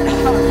 Lord.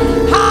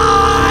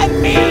 Hide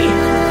me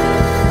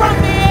from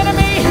the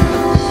enemy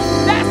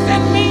that's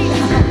in me.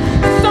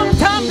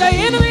 Sometimes the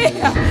enemy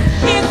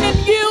is in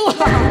you.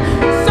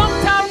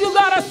 Sometimes you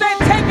gotta say,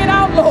 take it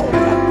out, Lord.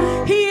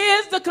 He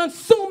is the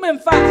consuming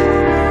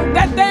fire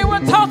that they were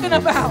talking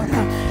about.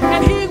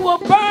 And he will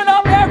burn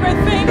up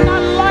everything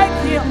not like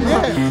him.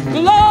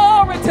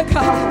 Glory to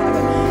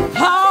God.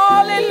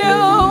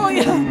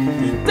 Hallelujah.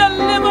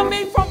 Deliver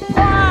me from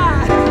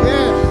pride.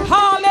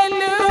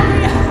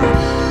 Hallelujah.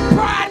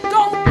 Pride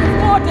goes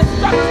before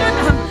destruction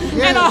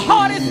and a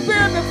haughty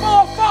spirit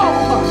before a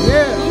fall.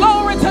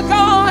 Glory to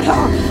God.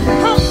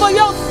 Humble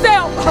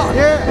yourself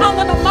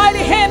under the mighty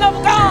hand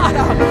of God.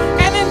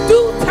 And in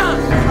due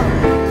time,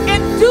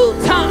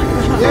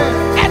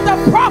 at the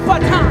proper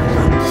time,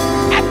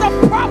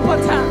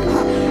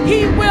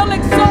 he will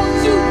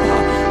exalt you.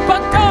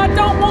 But God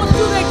don't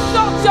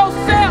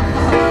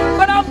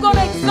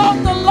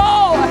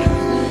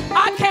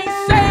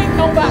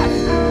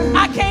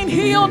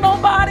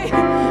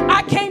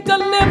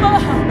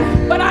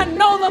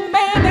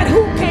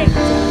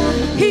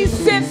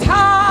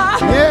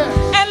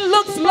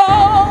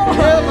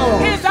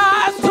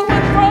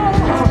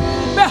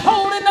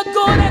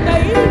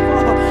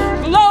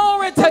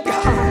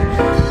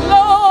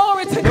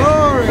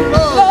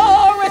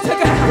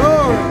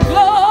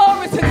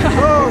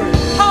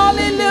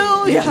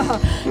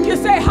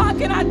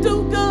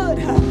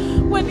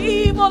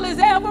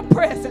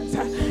ever-presence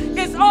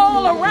is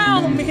all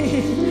around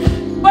me.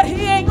 But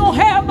he ain't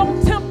gonna have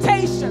no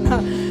temptation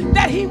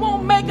that he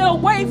won't make a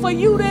way for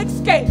you to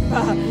escape.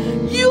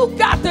 You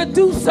got to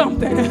do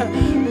something.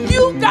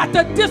 You got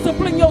to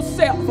discipline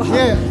yourself.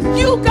 Yes.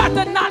 You got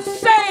to not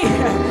say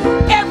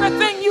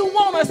everything you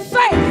want to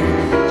say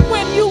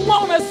when you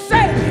want to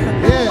say.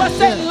 Yes, But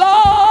say, yes.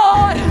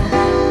 Lord,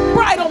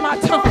 bridle my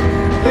tongue.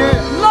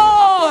 Yes.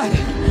 Lord,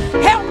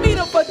 help me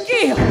to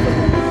forgive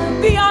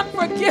the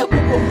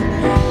unforgivable.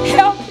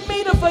 Help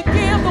me to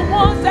forgive the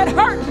ones that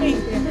hurt me.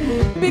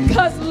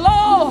 Because,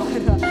 Lord,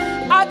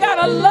 I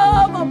got to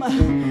love them.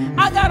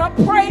 I got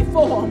to pray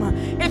for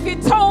them. If he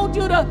told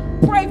you to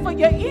pray for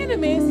your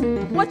enemies,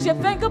 what you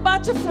think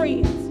about your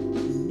friends?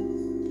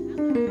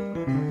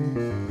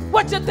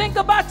 What you think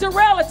about your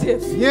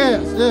relatives?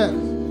 Yes, yes.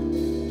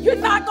 You're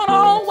not going to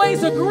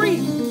always agree.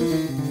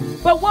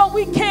 But what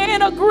we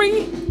can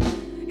agree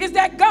is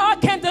that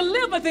God can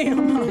deliver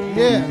them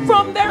Yes.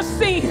 from their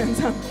sins.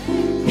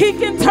 He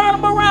can turn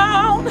them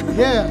around.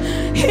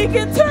 Yes. He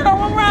can turn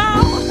them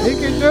around. He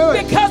can do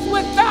it. Because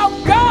without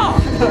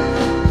God,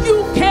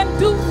 you can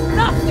do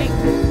nothing.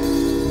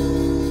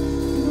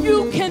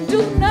 You can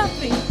do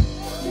nothing.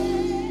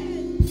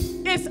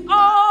 It's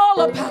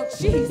all about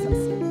Jesus.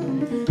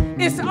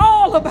 It's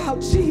all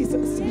about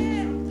Jesus.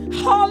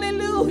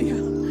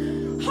 Hallelujah.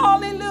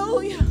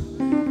 Hallelujah.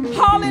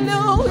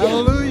 Hallelujah.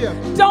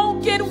 Hallelujah.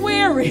 Don't get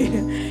weary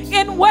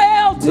in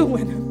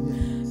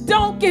well-doing.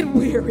 Don't get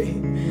weary.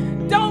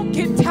 Don't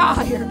get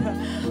tired.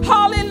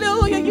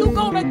 Hallelujah. You're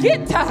going to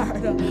get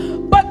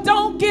tired. But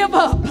don't give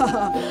up.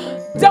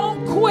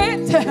 Don't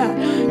quit.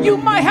 You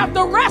might have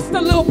to rest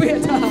a little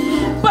bit.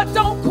 But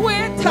don't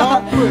quit.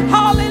 Don't quit.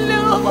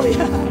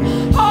 Hallelujah.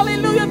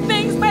 Hallelujah.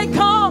 Things may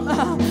come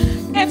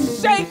and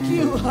shake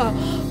you.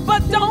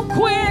 But don't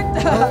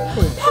quit. Don't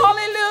quit.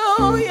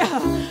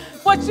 Hallelujah.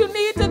 What you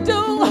need to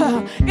do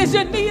is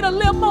you need a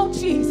little more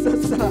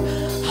Jesus.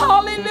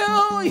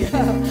 Hallelujah.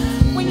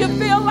 When you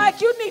feel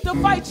like you need to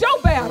fight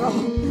your battle,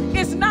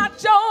 it's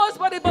not yours,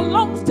 but it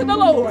belongs to the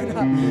Lord.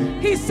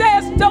 He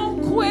says,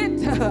 don't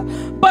quit,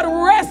 but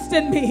rest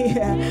in me.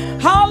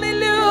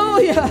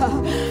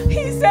 Hallelujah.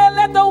 He said,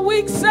 let the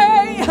weak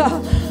say,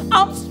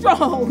 I'm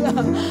strong.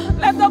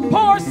 Let the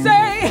poor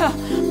say,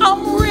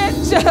 I'm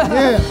rich.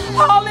 Yes.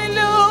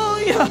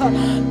 Hallelujah.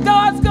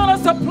 God's going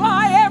to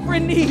supply every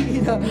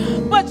need,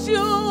 but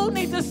you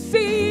need to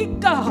seek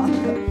God.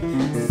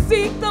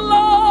 Seek the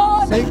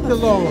Lord. Seek the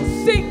Lord.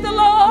 Seek the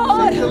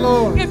Lord. Seek the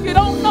Lord. If you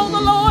don't know the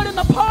Lord and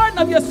the pardon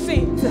of your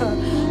sins,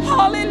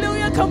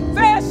 hallelujah,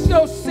 confess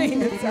your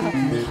sins.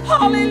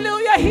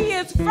 Hallelujah, he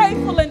is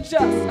faithful and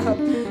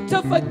just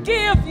to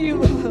forgive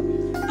you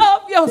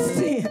of your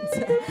sins.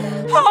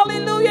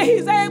 Hallelujah,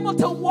 he's able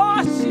to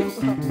wash you.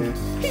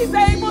 He's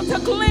able to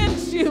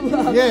cleanse you.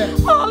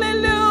 Yes.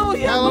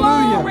 Hallelujah.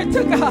 Hallelujah. Glory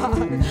to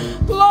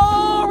God.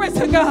 Glory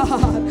to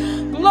God.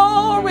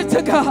 Glory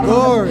to God.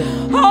 Glory.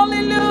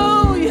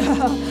 Hallelujah.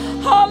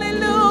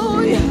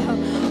 Hallelujah.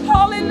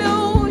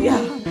 Hallelujah.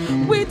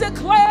 We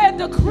declare and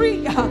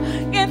decree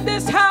in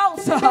this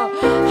house,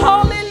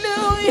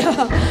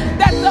 hallelujah,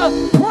 that the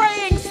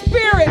praying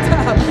spirit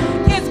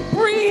is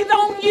breathed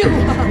on you.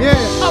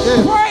 Yes, A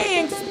yes.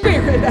 praying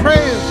spirit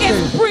Praying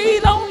is spirit.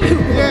 breathed on you.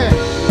 Yes.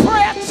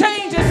 Prayer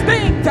changes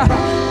things.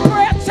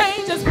 Prayer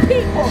changes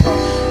people.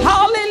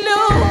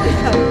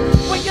 Hallelujah.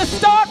 When you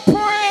start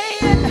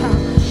praying,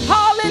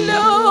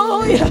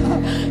 hallelujah,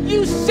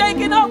 you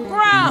shaking up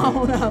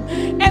ground,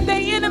 and the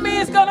enemy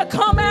is going to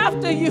come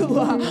after you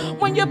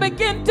when you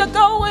begin to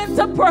go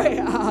into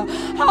prayer.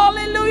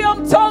 Hallelujah.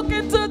 I'm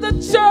talking to the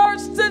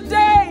church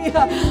today.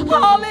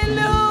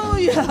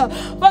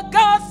 Hallelujah. But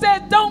God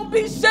said, don't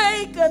be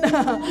shaken.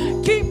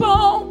 Keep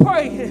on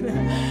praying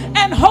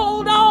and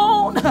hold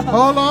on.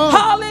 Hold on.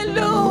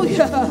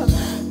 Hallelujah.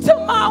 To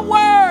my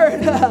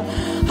word.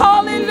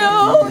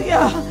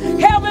 Hallelujah.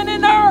 Heaven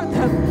and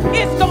earth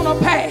is going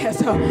to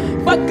pass,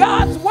 but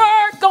God's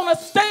word going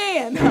to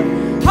stand.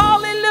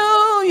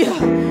 Hallelujah.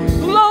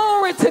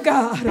 Glory to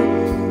God.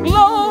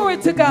 Glory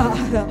to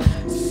God.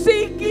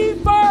 Seek ye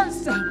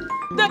first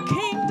the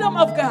kingdom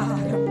of God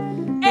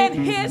and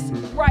his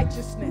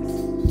righteousness.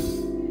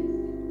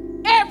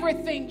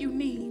 Everything you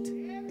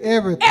need,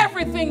 Everything.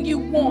 everything you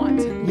want,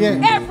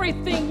 Yes.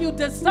 everything you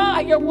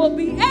desire will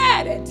be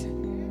added.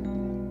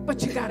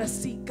 But you got to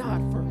seek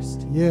God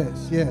first.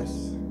 Yes, yes.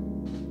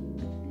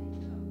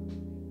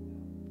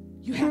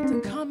 You have to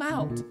come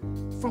out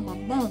from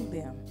among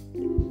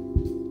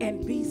them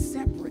and be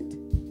separate,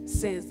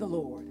 says the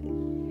Lord.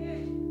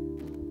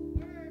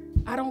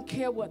 I don't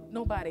care what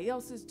nobody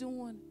else is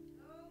doing.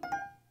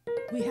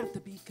 We have to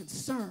be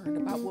concerned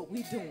about what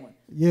we're doing.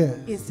 Yes.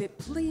 Is it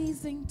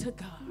pleasing to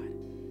God?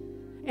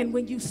 And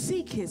when you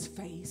seek his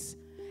face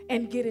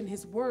and get in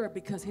his word,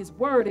 because his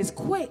word is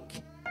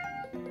quick.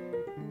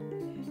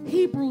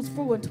 Hebrews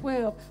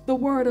 4:12, the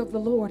word of the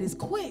Lord is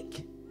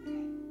quick.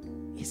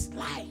 It's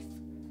life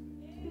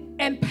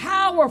and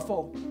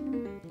powerful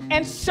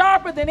and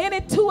sharper than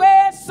any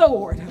two-edged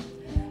sword,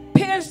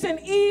 piercing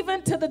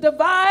even to the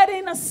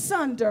dividing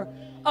asunder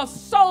of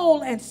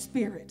soul and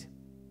spirit,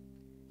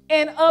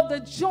 and of the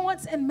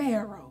joints and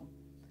marrow,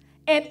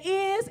 and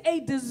is a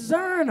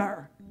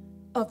discerner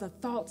of the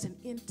thoughts and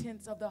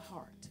intents of the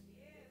heart.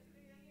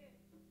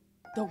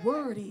 The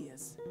word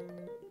is.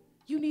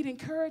 You need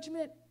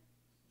encouragement?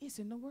 It's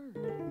in the word.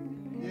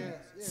 Yes,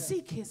 yes.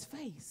 Seek his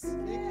face. Seek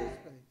his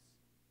face.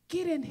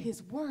 Get in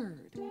his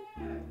word.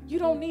 You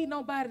don't need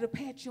nobody to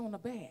pat you on the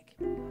back.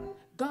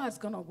 God's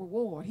going to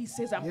reward. He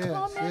says, I'm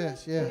coming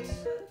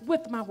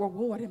with my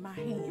reward in my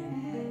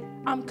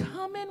hand. I'm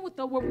coming with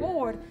the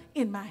reward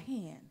in my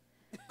hand.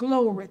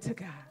 Glory to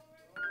God.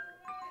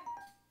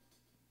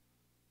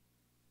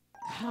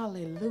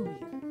 Hallelujah.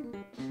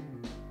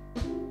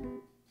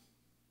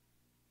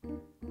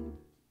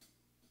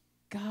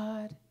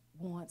 God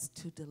wants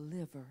to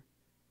deliver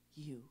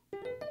you.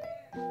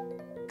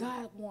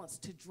 God wants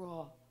to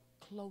draw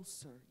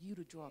closer, you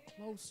to draw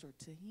closer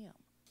to him.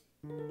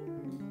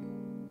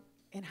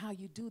 And how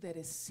you do that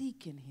is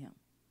seeking him.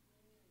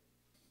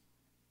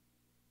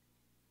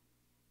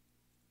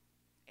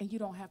 And you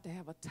don't have to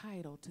have a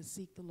title to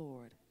seek the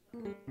Lord.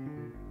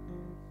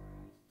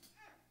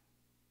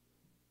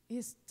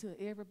 It's to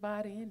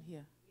everybody in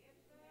here.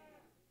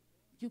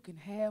 You can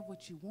have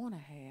what you want to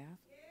have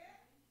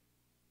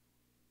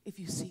if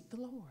you seek the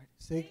Lord.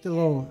 Seek the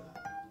Lord.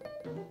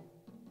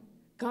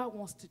 God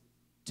wants to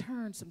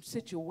turn some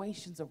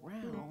situations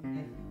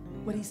around,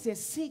 but he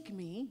says, seek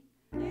me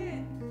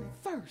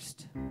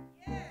first.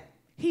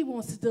 He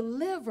wants to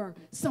deliver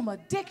some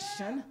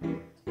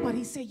addiction, but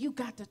he said, you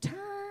got to turn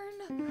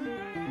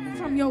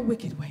from your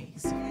wicked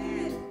ways.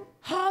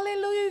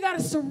 Hallelujah. You got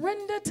to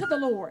surrender to the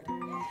Lord.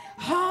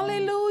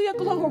 Hallelujah.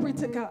 Glory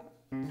to God.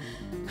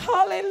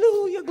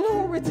 Hallelujah.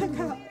 Glory to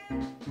God.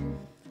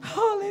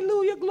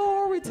 Hallelujah.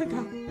 Glory to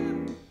God.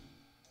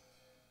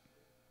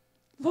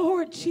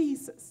 Lord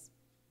Jesus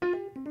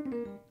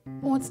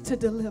wants to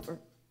deliver.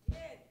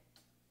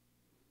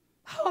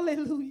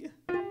 Hallelujah.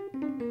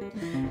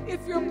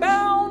 If you're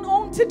bound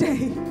on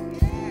today,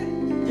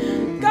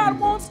 God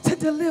wants to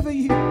deliver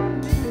you.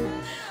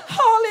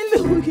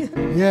 Hallelujah.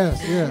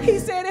 Yes, yes. He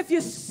said, if you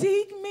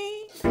seek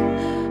me,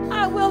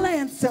 I will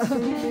answer.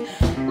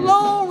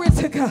 Glory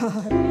to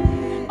God.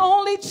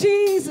 Only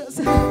Jesus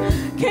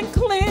can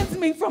cleanse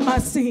me from my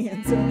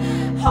sins.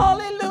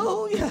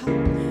 Hallelujah.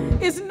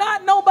 It's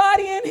not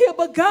nobody in here,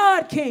 but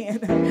God can.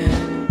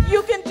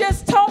 You can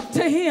just talk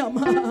to him.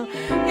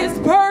 It's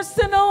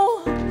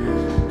personal.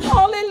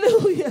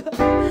 Hallelujah.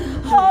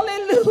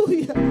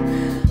 Hallelujah.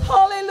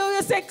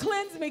 Hallelujah. Say,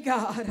 cleanse me,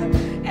 God,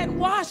 and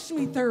wash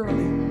me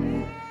thoroughly.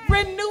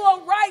 Renew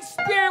a right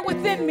spirit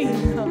within me.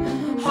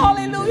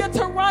 Hallelujah.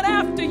 To run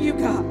after you,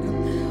 God.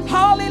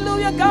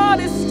 Hallelujah. God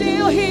is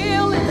still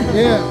healing.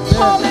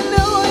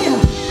 Hallelujah.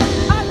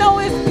 I know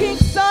it's Pink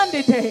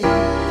Sunday day,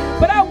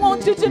 but I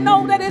want you to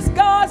know that it's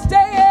God's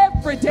day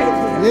every day.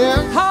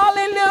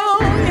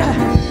 Hallelujah.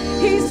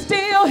 He's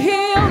still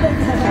healing.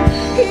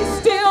 He's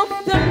still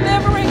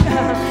delivering.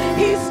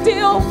 He's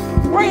still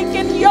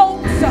breaking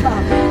yokes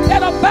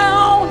that are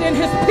bound in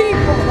his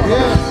people.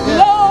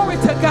 Glory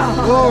to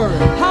God. Glory.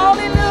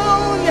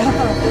 Hallelujah.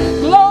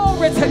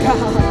 Glory to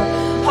God.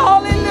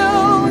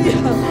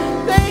 Hallelujah.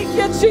 Thank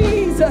you,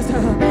 Jesus.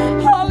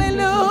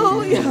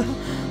 Hallelujah.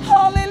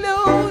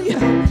 Hallelujah.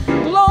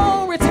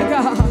 Glory to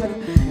God.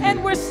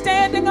 And we're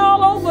standing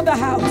all over the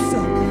house.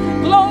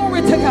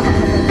 Glory to God.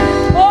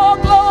 Oh,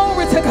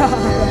 glory to God.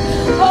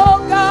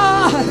 Oh,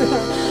 God.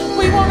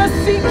 We want to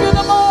seek you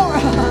the more.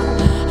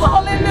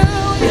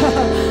 Hallelujah.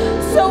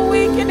 So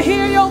we can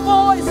hear your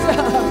voice.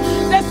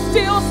 That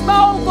still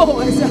small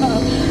voice.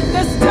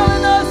 That's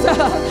telling us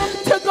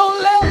to go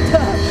left.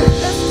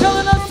 That's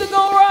telling us to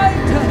go right.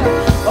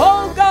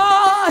 Oh,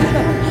 God.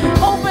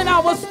 Open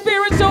our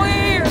spiritual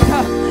ears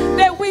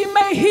that we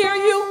may hear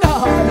you,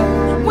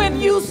 God, when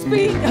you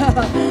speak.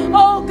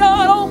 Oh,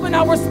 God, open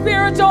our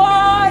spiritual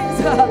eyes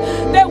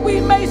that we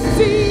may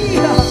see.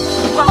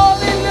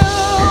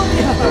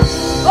 Hallelujah.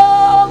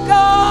 Oh,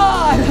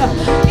 God,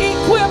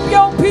 equip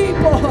your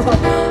people.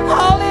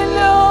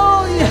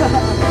 Hallelujah.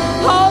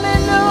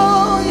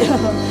 Hallelujah.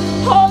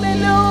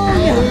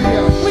 Hallelujah.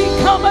 We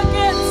come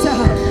against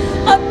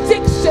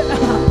addiction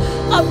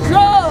of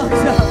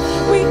drugs.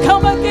 We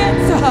come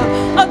against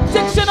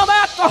addiction of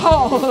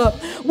alcohol.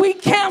 We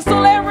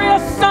cancel every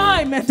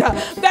assignment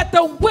that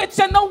the witch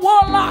and the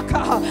warlock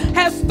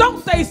has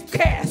thought they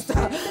cast.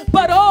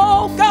 But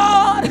oh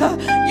God,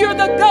 you're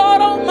the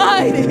God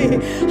Almighty.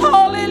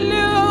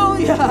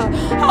 Hallelujah.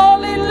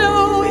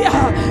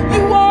 Hallelujah.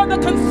 You are the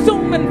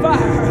consuming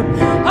fire.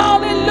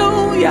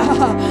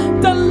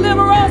 Hallelujah.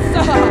 Deliver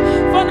us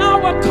from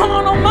our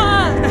carnal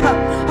mind.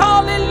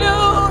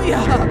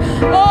 Hallelujah.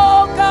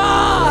 Oh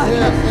God.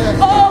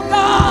 Oh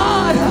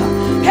God.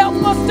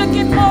 Help us to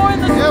get more in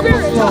the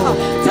spirit,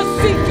 to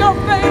seek your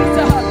face.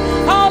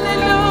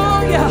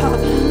 Hallelujah.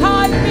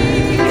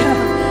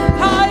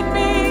 Hide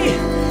me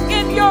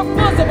in your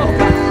bosom, oh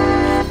God.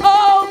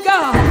 Oh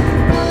God.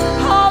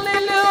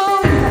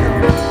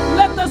 Hallelujah.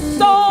 Let the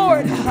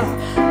sword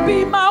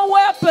be my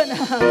weapon,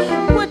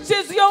 which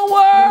is your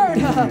word.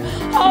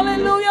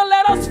 Hallelujah.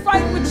 Let us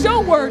fight with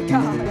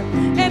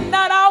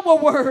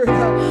word.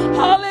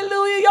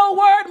 Hallelujah. Your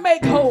word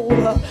make whole.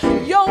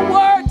 Your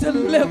word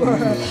deliver.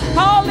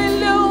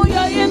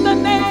 Hallelujah. In the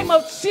name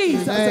of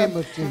Jesus.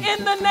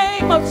 In the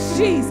name of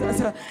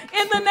Jesus.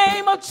 In the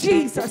name of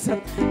Jesus.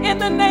 In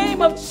the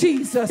name of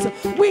Jesus.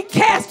 We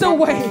cast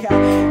away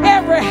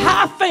every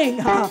high thing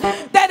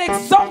that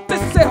exalts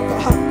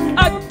itself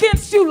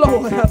against you,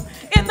 Lord.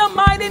 In the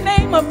mighty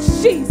name of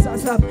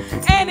Jesus.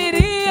 And it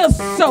is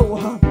so.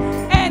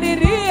 And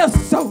it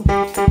is so.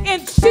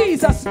 In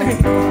Jesus'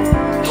 name.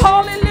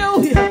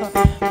 Hallelujah.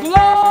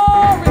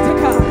 Glory to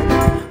God.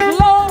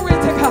 Glory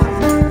to God.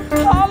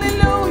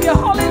 Hallelujah.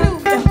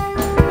 Hallelujah.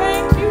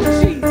 Thank you,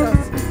 Jesus.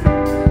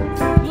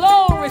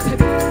 Glory to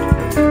God.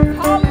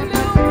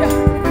 Hallelujah.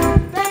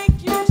 Thank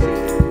you,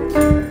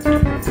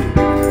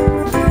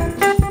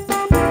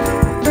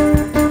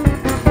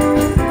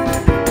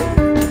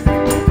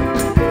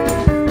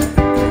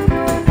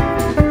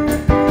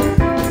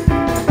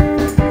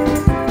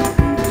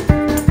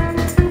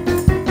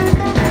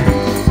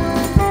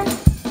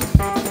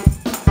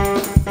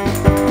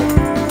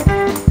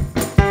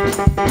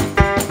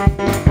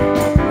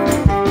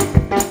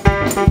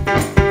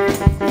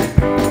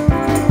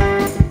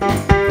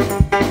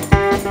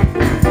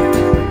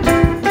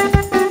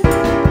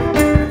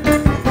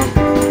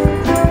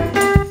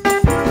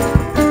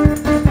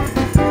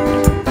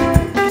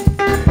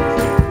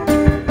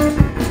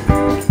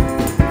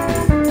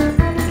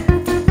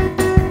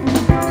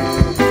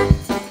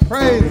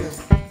 Praise Him.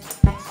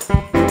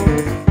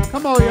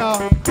 Come on,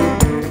 y'all.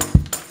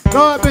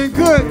 God been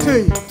good to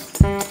you.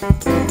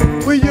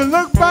 When you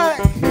look back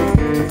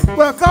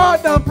where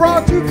God done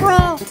brought you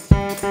from,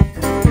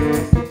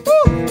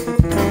 woo.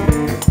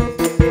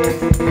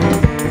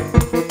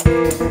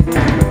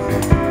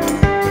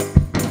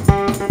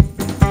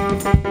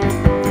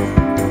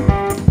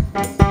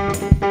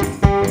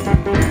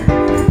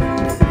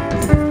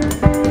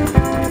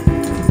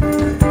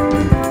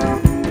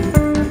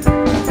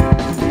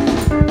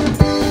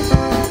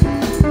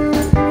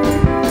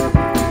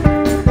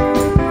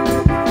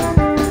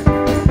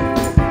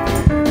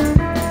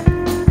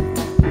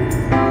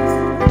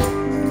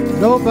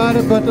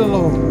 Nobody but the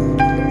Lord.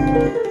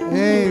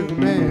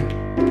 Amen.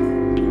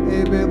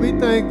 Amen. We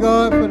thank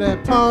God for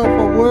that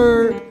powerful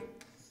word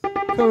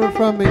coming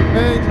from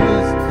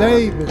Evangelist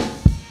David.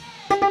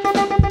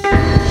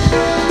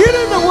 Get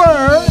in the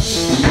word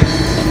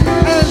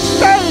and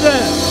stay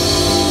there.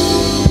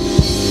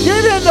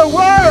 Get in the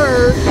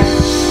word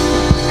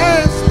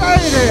and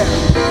stay there.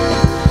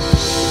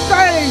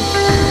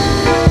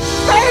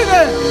 Stay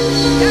there.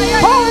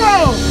 Hold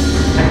on.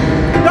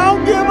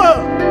 Don't give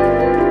up.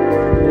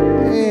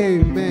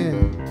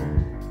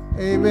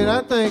 Amen.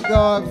 I thank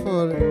God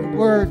for the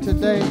word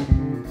today,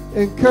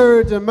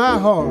 encouraging my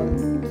heart.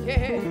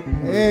 Yeah.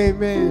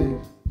 Amen.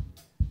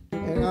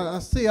 And I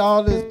see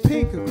all this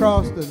pink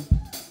across the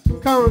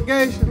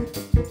congregation.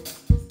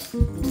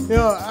 You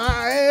know,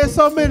 there's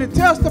so many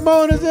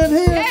testimonies in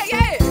here. Yeah,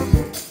 yeah.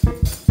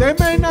 They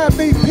may not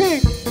be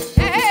pink.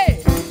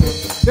 Hey.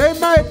 They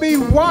might be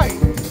white.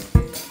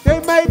 They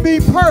may be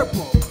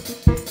purple.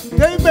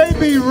 They may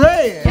be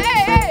red.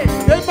 Hey.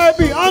 They may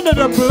be under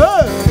the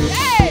blood.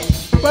 Hey.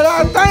 But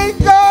I thank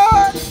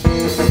God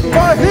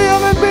for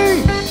healing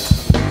me.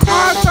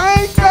 I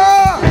thank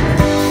God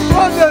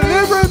for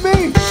delivering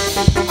me.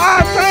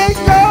 I thank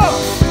God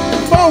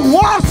for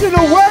washing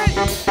away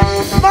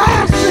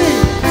my sin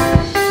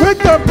with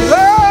the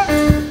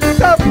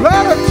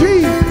blood of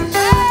Jesus.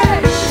 Hey.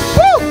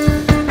 Woo!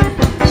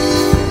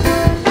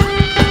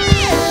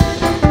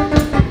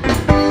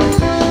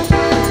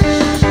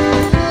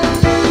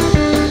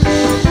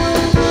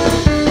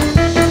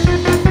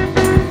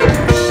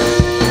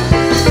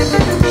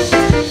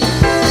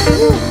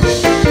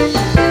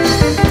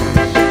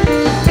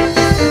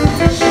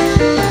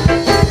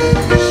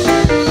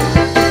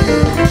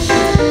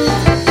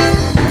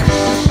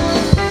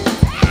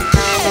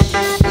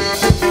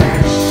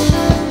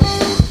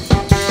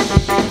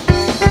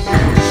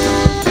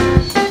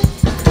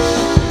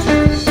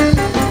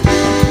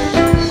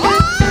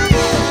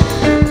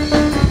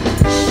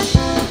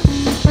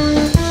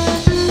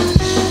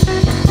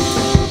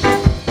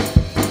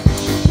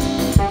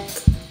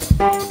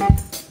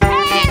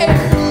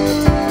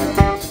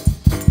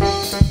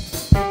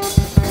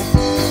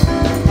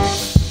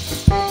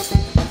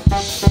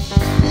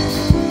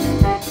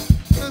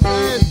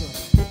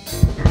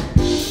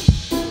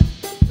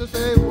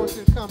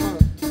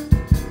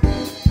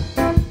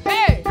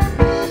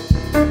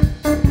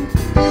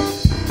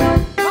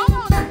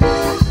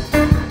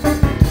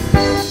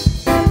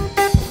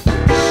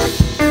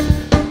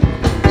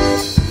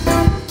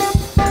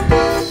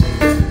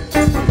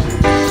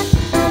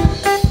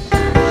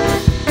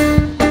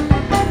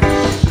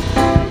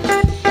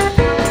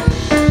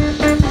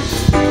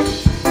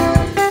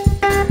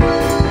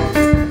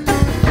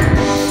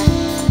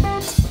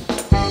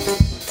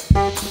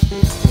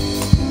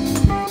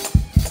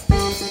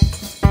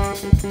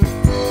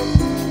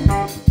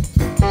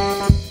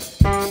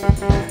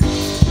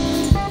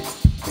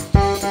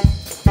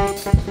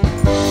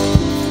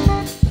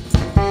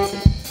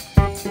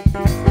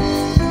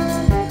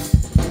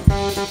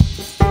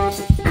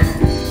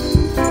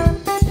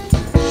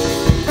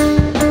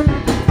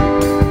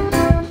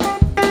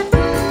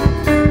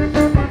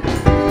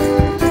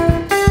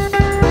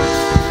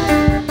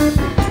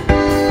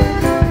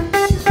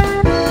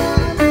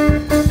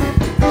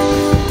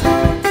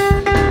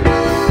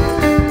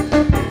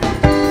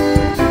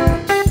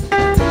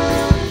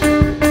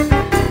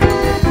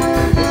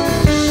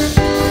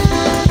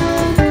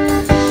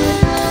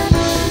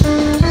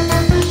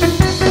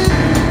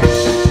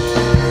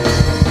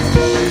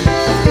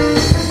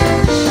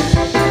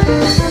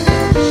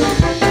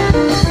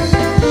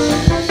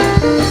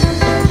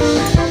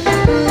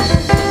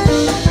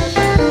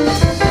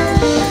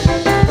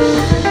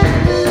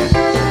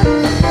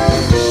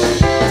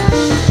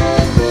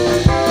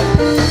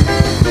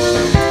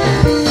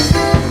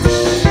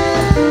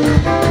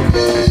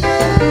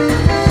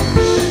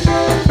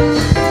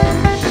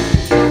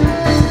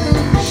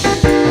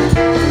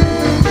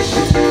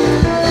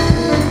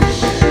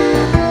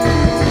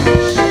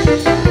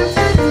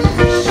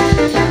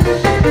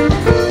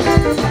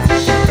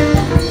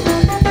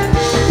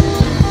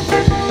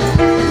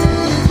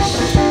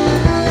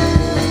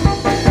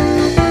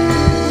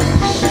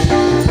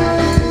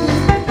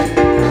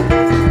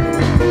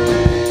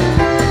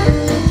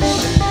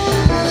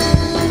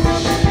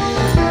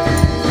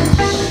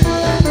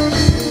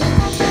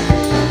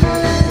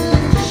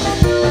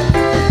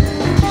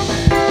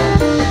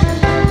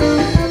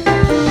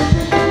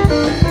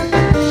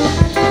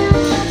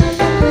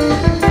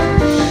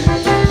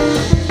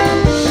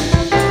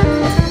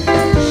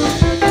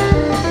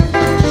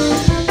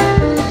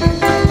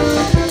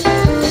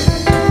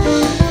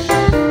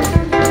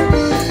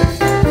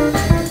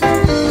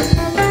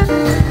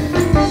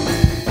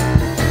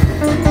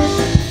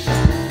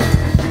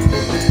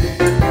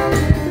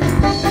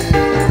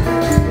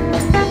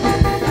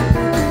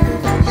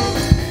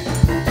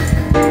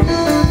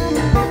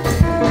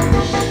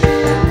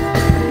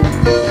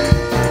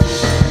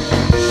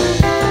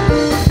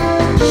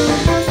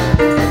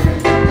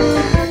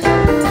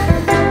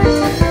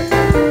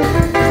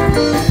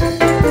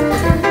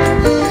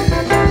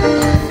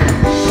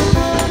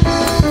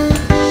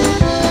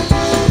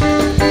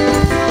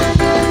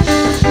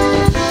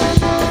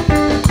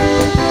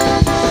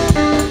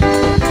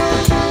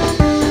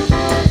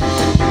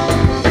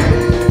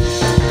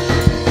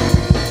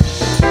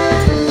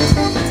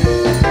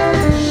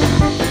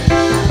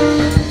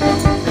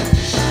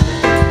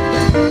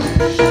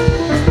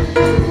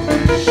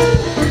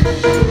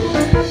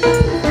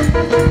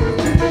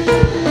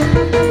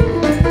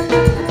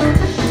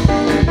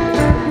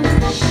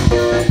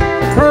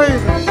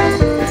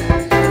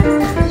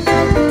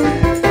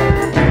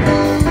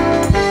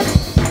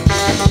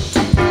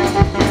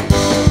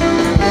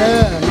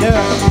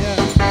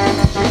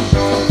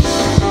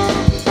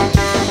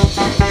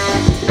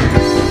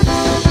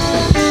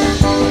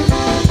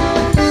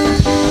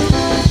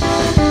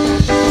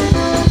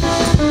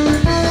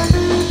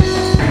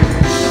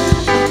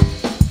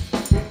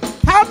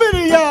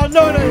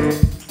 know that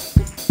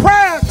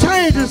prayer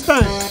changes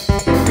things.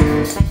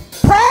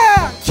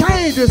 Prayer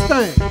changes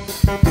things.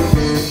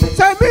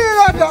 So me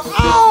got to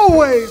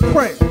always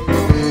pray.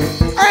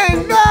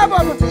 And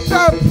never,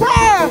 the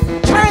prayer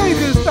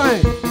changes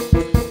things.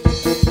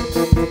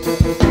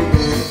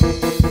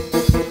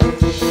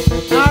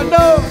 I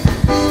know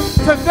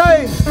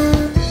today,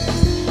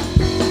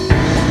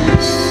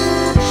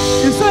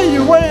 you say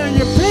you're wearing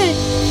your pink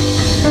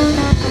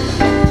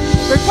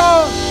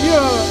because you're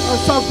a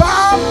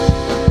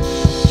survivor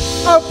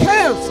of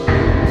cancer.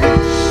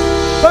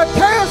 But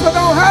cancer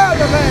don't have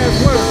the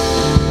last word.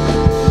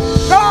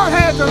 God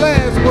has the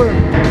last word.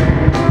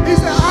 He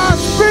said, I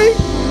speak,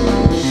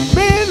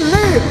 men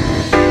live.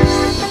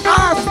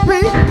 I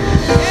speak,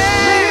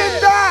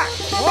 men die.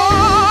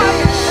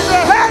 If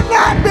it had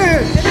not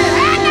been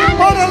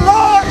for the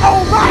Lord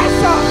on my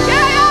side,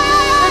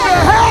 if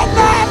it had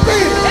not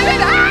been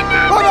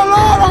for the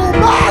Lord on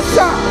my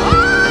side,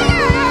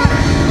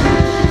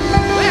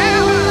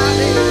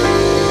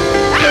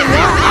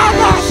 I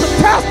got some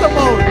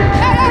testimony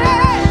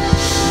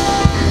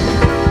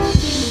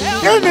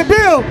in the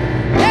building.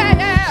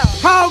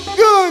 How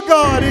good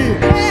God is.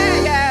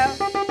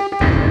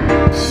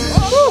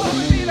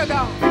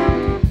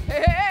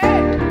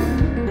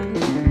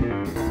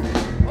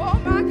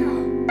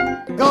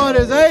 God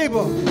is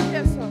able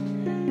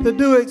to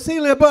do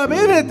exceedingly above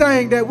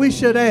anything that we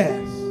should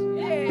ask.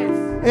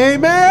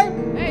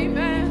 Amen?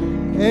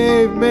 Amen.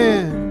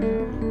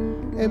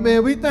 Amen.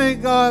 Amen. We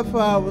thank God for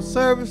our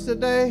service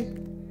today.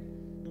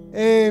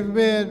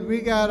 Amen.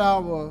 We got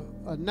our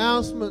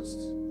announcements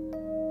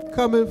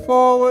coming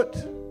forward.